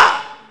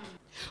furaha.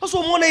 Sasa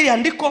umeona ile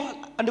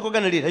andiko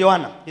gani lile?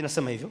 Yohana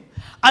inasema hivyo.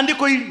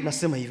 Andiko hili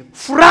linasema hivyo.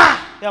 Furaha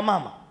ya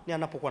mama ni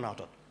anapokuwa na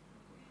watoto.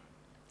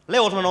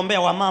 Leo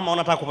tunaombea wamama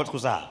wanataka kupata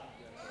kuzaa.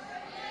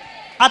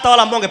 Hata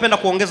wale ambao ungependa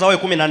kuongeza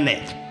wewe 14.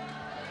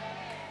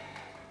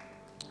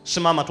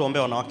 Simama tuombee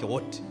wanawake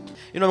wote.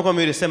 Inua mikono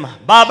miwili, sema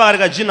Baba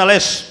katika jina la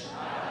Yesu.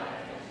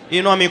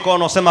 Inua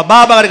mikono, sema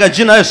Baba katika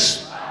jina la Yesu.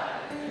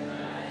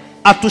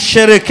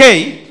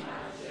 Atusherekei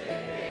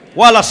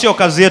wala sio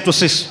kazi yetu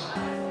sisi.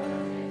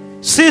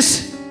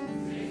 Sisi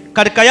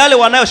katika yale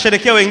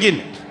wanayosherekea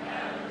wengine,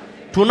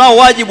 tunao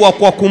wajibu wa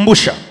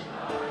kuwakumbusha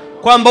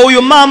kwamba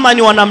huyu mama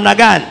ni wa namna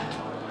gani.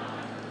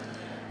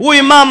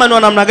 Huyu mama ni wa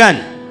namna gani?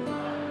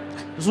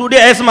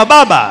 Zudia sema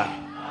Baba,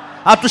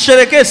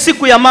 atusherekee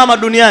siku ya mama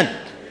duniani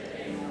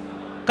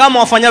kama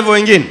wafanyavyo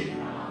wengine.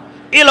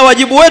 Ila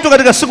wajibu wetu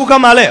katika siku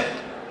kama leo,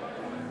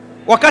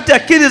 wakati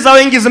akili za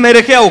wengi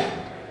zimeelekea huko,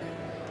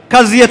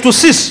 kazi yetu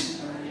sisi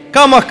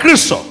kama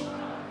Kristo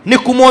ni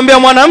kumwombea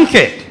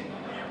mwanamke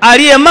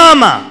aliye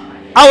mama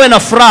awe na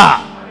furaha.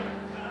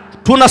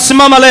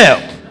 Tunasimama leo,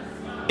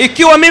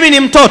 ikiwa mimi ni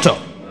mtoto,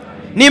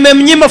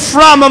 nimemnyima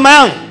furaha mama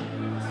yangu,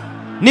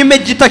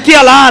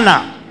 nimejitakia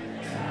laana,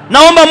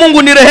 naomba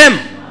Mungu nirehemu.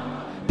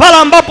 Pale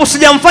ambapo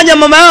sijamfanya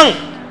mama yangu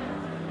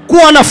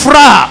kuwa na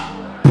furaha,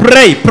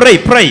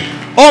 pray.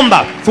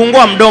 Omba,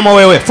 fungua mdomo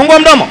wewe. Fungua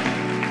mdomo.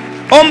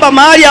 Omba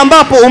mahali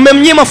ambapo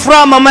umemnyima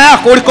furaha mama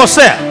yako,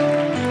 ulikosea.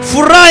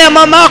 Furaha ya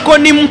mama yako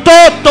ni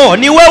mtoto,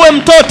 ni wewe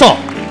mtoto.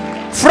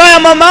 Furaha ya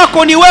mama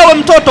yako ni wewe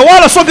mtoto,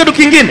 wala sio kitu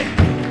kingine.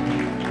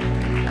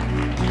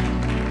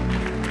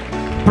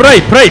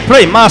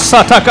 Pray.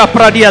 Masataka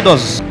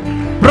pradiados.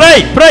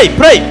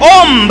 Pray.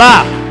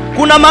 Omba.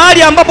 Kuna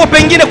mahali ambapo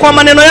pengine kwa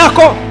maneno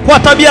yako, kwa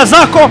tabia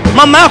zako,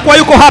 mama yako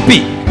hayuko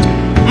happy.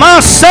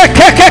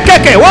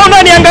 Masekekekeke, wewe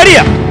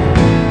unaniangalia.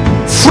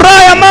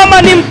 Furaha ya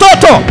mama ni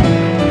mtoto.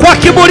 Kwa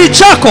kiburi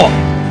chako,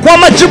 kwa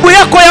majibu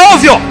yako ya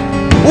ovyo,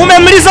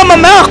 umemliza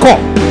mama yako.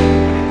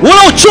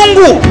 Ule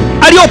uchungu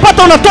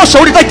aliopata unatosha,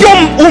 ulitakiwa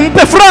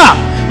umpe furaha.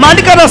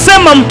 Maandiko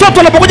yanasema mtoto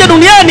anapokuja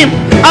duniani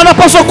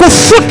anapaswa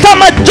kufuta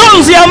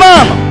majonzi ya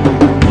mama.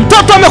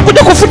 Mtoto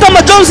amekuja kufuta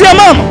majonzi ya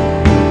mama.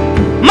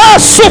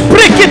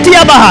 Masuprikiti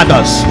ya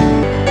bahadas.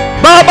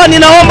 Baba,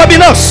 ninaomba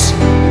binafsi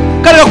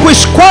katika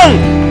kuishi kwangu,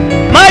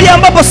 mahali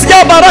ambapo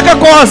sijao baraka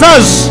kwa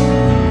wazazi,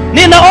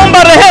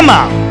 ninaomba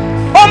rehema.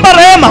 Omba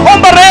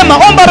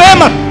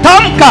rehema.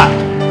 Tamka.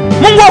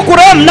 Mungu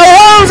akurehemu na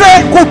uanze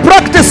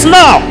kupractice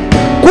now.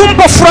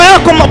 Kumpa furaha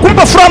yako,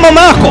 kumpa furaha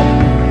mama yako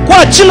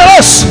kwa jina la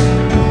Yesu.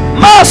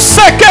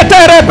 Masekete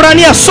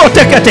brania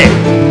sotekete.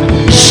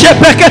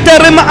 Shepekete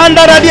rima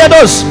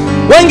andaradiados.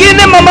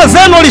 Wengine mama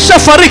zenu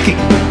walishafariki,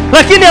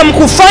 lakini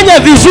hamkufanya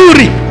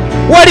vizuri.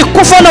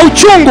 Walikufa na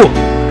uchungu,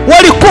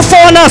 walikufa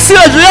wana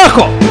hasira juu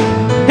yako.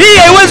 Hii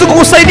haiwezi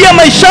kukusaidia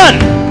maishani.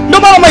 Ndio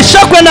maana maisha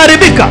yako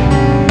yanaharibika.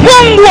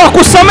 Mungu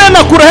akusamehe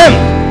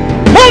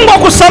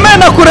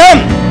na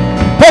kurehemu.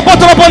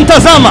 Popote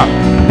unapomtazama,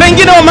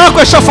 pengine mama yako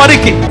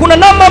yashafariki. Kuna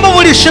namna ambavyo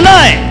uliishi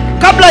naye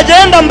kabla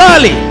hajaenda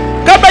mbali,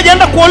 kabla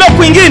hajaenda kuolewa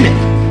kwingine,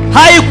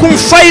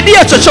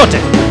 haikumfaidia chochote,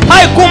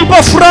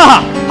 haikumpa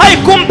furaha,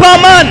 haikumpa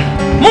amani.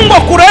 Mungu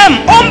akurehemu.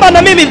 Omba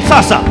na mimi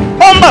sasa.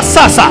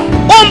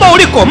 Omba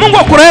uliko. Mungu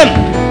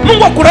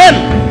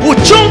akurehemu.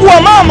 Uchungu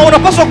wa mama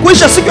unapaswa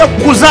kuisha siku ya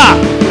kuzaa,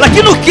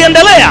 lakini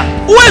ukiendelea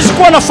huwezi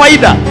kuwa na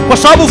faida, kwa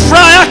sababu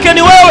furaha yake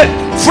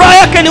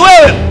ni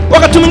wewe.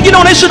 Wakati mwingine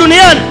unaishi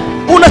duniani,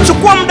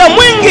 unachukua muda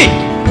mwingi,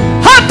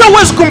 hata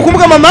huwezi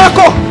kumkumbuka mama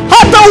yako,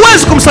 hata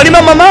huwezi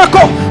kumsalimia mama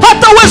yako,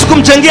 hata huwezi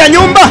kumjengea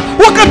nyumba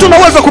wakati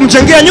unaweza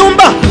kumjengea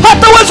nyumba,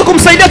 hata huwezi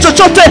kumsaidia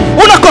chochote.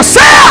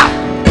 Unakosea.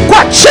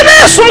 Kwa jina la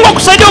Yesu, Mungu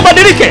akusaidie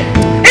ubadilike.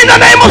 In the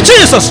name of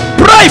Jesus.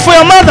 Pray for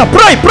your mother.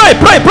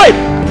 Pray.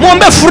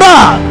 Muombe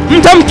furaha.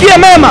 Mtamkie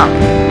mema.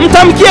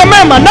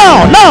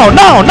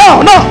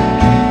 Now.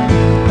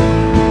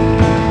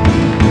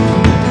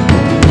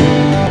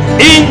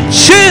 In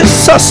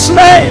Jesus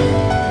name.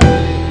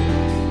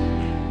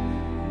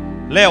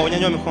 Leo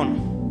nyanyua mikono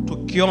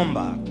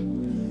tukiomba,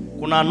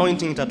 kuna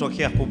anointing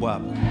itatokea kubwa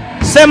hapa.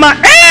 Sema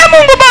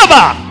Mungu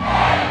Baba,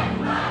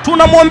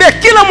 tunamwombea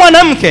kila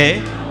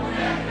mwanamke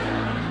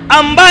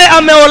ambaye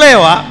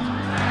ameolewa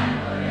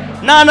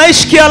na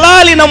anaishi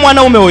kihalali na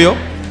mwanaume huyo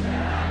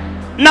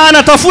na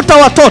anatafuta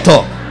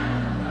watoto,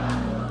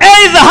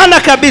 aidha hana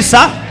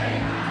kabisa,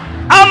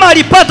 ama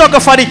alipata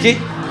akafariki,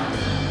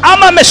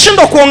 ama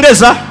ameshindwa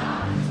kuongeza.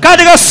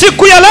 Katika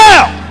siku ya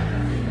leo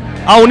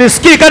au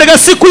nisikii katika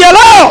siku ya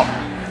leo,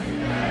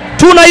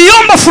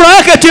 tunaiomba furaha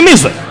yake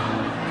itimizwe.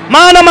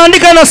 Maana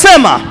maandiko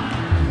yanasema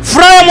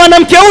furaha ya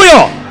mwanamke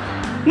huyo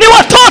ni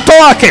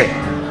watoto wake.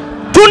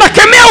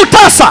 Tunakemea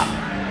utasa,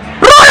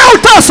 roho ya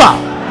utasa,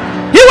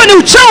 iwe ni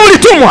uchawi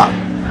ulitumwa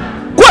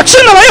kwa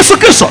jina la Yesu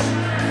Kristo,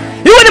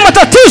 iwe ni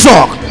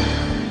matatizo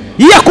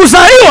ya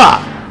kuzaliwa,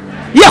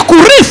 ya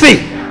kurithi,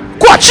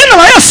 kwa jina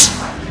la Yesu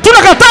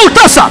tunakataa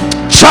utasa.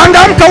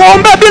 Changamka,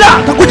 waombea bila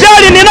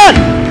kujali ni nani.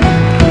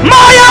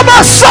 Maya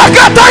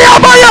basakata ya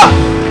baya.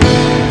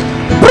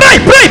 Pray,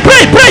 pray,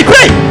 pray, pray,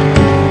 pray.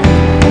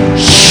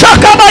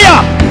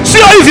 Shakabaya.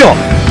 Sio hivyo.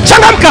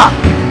 Changamka,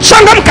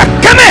 changamka,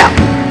 kemea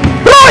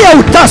roho ya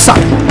utasa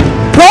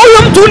kwa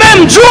huyo mtu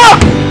unayemjua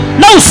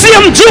na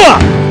usiyemjua,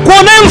 kwa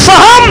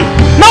unayemfahamu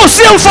na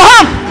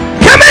usiyemfahamu.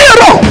 Kemea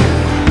roho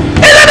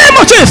in the name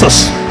of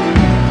Jesus,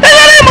 in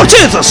the name of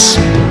Jesus,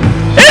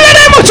 in the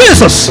name of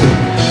Jesus,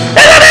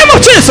 in the name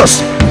of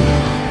Jesus.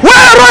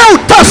 Wewe roho ya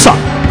utasa,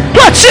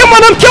 mwachie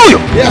mwanamke huyo.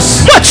 Yes.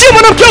 Mwachie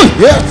mwanamke huyo.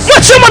 Yes.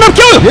 Mwachie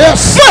mwanamke huyo. Yes.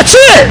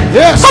 Mwachie.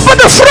 Yes.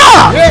 Apate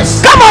furaha. Yes.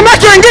 Kama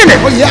wanawake wengine.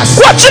 Oh, yes.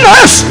 Kwa jina la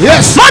Yesu.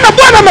 Yes. Maana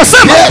Bwana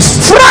amesema Yes.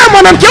 furaha ya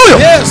mwanamke huyo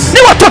Yes. ni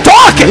watoto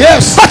wake.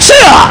 Yes.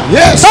 Achia.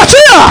 Yes.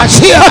 Achia.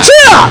 Achia.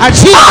 Achia.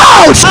 Achia.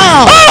 Out.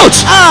 Out.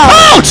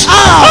 Out.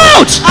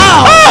 Out.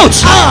 Out.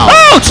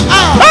 Out.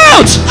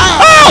 Out.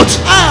 Out.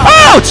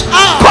 Out.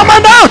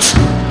 Command out.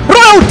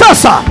 Roho ya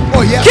utasa.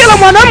 Oh, yes. Kila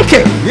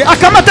mwanamke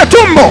akamate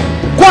tumbo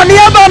kwa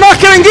niaba ya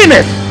wanawake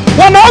wengine.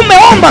 Wanaume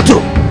omba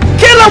tu.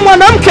 Kila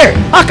mwanamke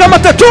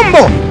akamate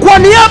tumbo kwa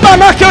niaba ya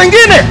wanawake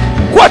wengine,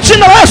 kwa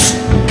jina la Yesu.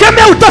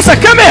 Kemea utasa,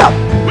 kemea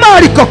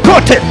mahali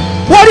kokote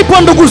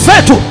walipo ndugu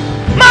zetu,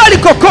 mahali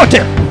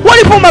kokote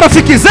walipo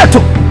marafiki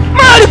zetu,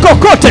 mahali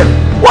kokote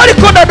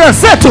waliko dada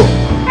zetu,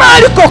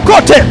 mahali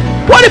kokote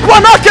walipo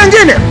wanawake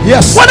wengine.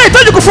 Yes.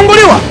 Wanahitaji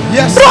kufunguliwa.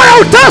 Yes. Roho ya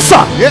utasa.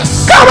 Yes.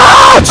 Come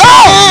out.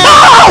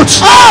 Out.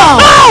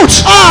 Out.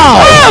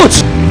 Out.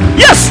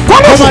 Yes.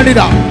 Command it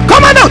out.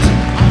 Command out.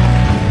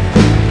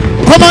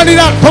 Command it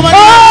out. Command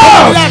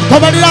it out.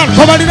 Command it out.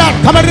 Command it out.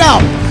 Command it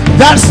out.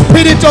 That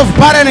spirit of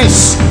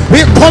barrenness,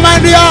 we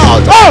command you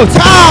out. Out.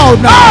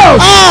 Out now.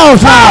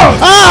 Out.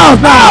 Out.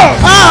 Out now.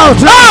 Out.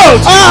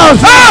 Out. Out.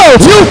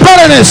 Out. You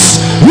barrenness.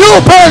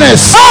 You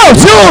barrenness. Out.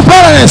 You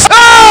barrenness.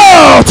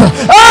 Out.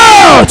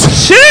 Out.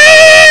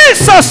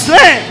 Jesus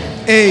name.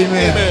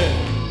 Amen.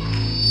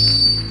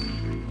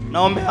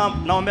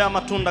 Naombea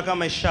matunda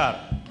kama ishara.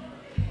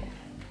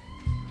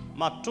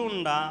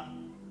 Matunda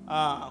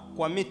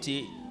kwa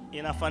miti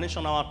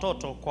inafanishwa na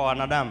watoto kwa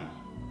wanadamu.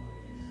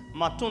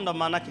 Matunda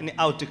maana yake ni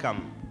outcome.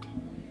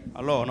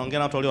 Halo, naongea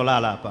na watu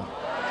waliolala hapa.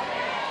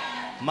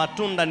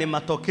 Matunda ni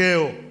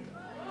matokeo.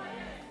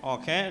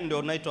 Okay, ndio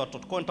unaitwa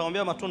watoto. Kwa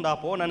nitaombea matunda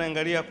hapo.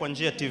 Unaangalia kwa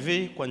njia ya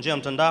TV, kwa njia ya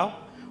mtandao.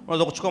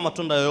 Unaweza kuchukua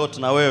matunda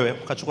yoyote na wewe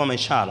ukachukua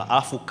maishara,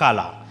 alafu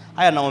kala.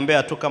 Haya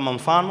naombea tu kama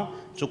mfano.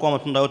 Chukua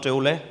matunda yote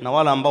ule, na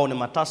wale ambao ni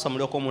matasa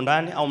mlioko humu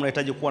ndani au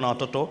mnahitaji kuwa na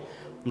watoto,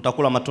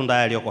 mtakula matunda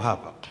haya yaliyoko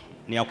hapa.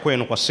 Ni ya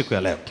kwenu kwa siku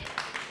ya leo.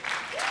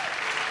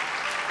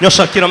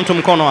 Nyosha kila mtu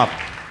mkono hapa.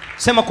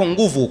 Sema kwa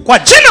nguvu, kwa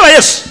jina la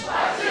Yesu.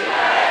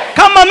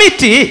 Kama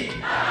miti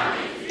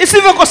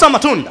isivyokosa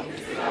matunda,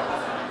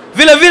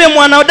 vile vile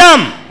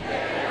mwanadamu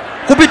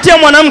kupitia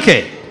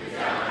mwanamke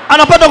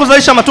anapata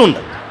kuzalisha matunda,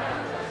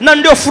 na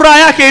ndio furaha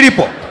yake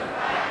ilipo.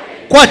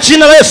 Kwa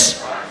jina la Yesu.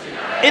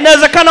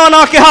 Inawezekana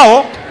wanawake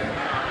hao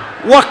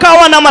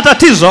wakawa na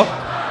matatizo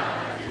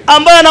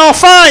ambayo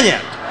yanawafanya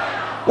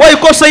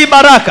waikose hii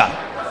baraka,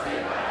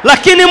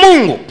 lakini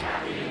Mungu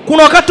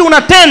kuna wakati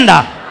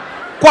unatenda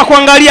kwa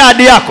kuangalia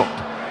ahadi yako.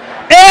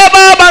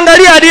 Baba,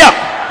 angalia ahadi yako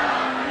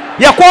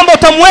ya kwamba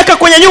utamweka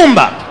kwenye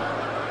nyumba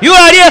yule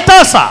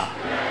aliyetasa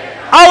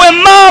awe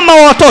mama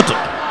wa watoto,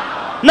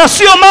 na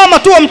sio mama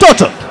tu wa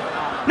mtoto,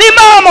 ni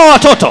mama wa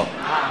watoto.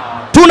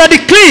 Tuna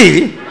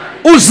decree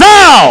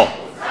uzao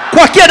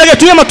kwa kile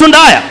atakayetumia matunda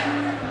haya,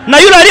 na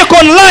yule aliyeko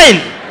online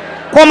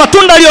kwa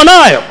matunda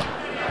alionayo,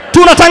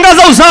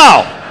 tunatangaza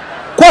uzao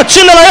kwa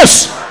jina la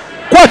Yesu,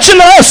 kwa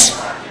jina la Yesu,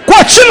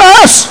 kwa jina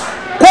la Yesu,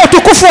 kwa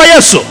utukufu wa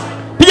Yesu.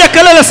 Piga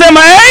kelele, sema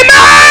amen.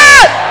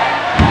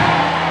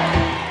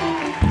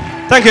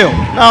 Thank you.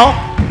 Now,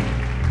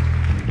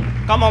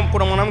 kama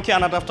kuna mwanamke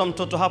anatafuta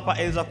mtoto hapa,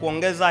 aidha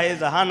kuongeza,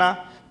 aidha hana,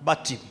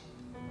 but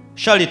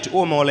sharti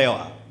uwe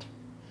umeolewa,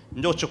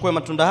 ndio uchukue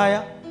matunda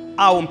haya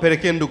au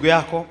mpelekee ndugu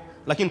yako.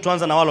 Lakini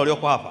tuanza na wale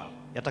walioko hapa.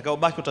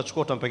 Yatakayobaki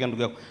utachukua utampelekea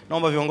ndugu yako.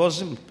 Naomba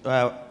viongozi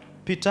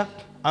Peter,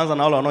 anza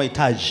na wale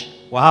wanaohitaji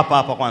wa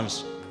hapa kwanza.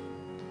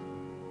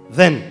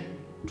 Then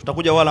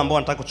tutakuja wale ambao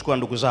wanataka kuchukua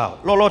ndugu zao.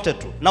 Lolote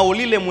tu. Na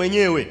ulile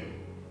mwenyewe.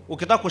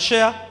 Ukitaka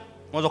kushare,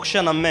 unaweza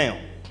kushare na mmeo.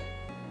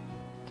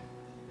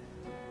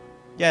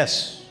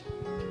 Yes.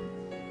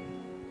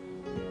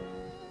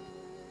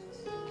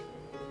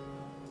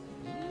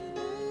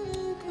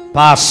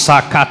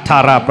 Pasa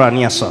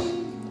katarabraniasa.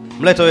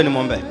 Mlete wewe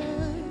nimwombee.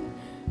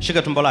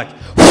 Shika tumbo lake.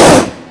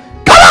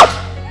 Come out!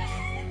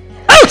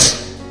 Out!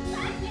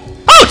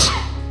 Out!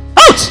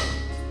 Out!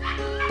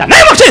 The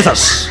name of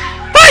Jesus.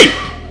 Hey!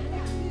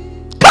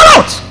 Come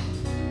out!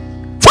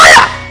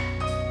 Fire!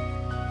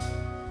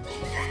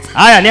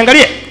 Haya,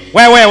 niangalie.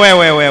 Wewe.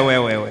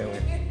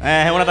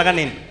 Unataka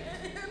nini?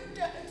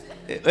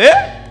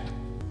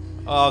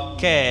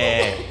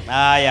 Okay.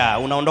 Haya,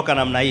 unaondoka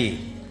namna hii.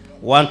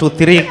 1 2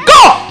 3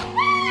 go.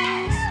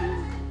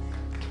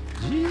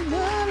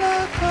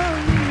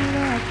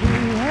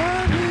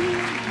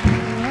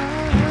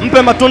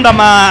 Mpe matunda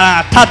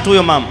matatu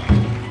huyo mama.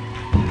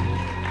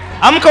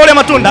 Amka ule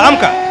matunda,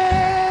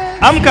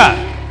 amka.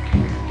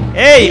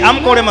 Hey,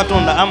 amka ule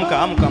matunda,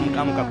 amka.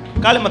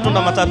 Kale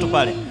matunda matatu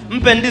pale.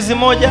 Mpe ndizi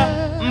moja,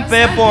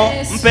 mpe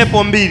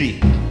epo 2.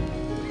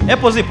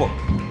 Epo zipo.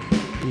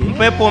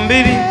 Mpe epo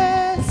 2.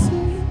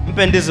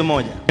 Mpe ndizi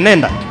moja.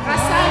 Nenda.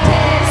 Asante.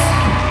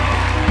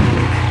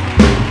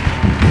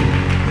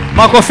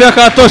 Makofi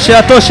yako atoshe.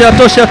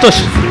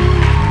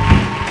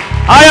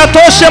 Haya,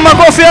 toshe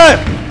makofi hayo.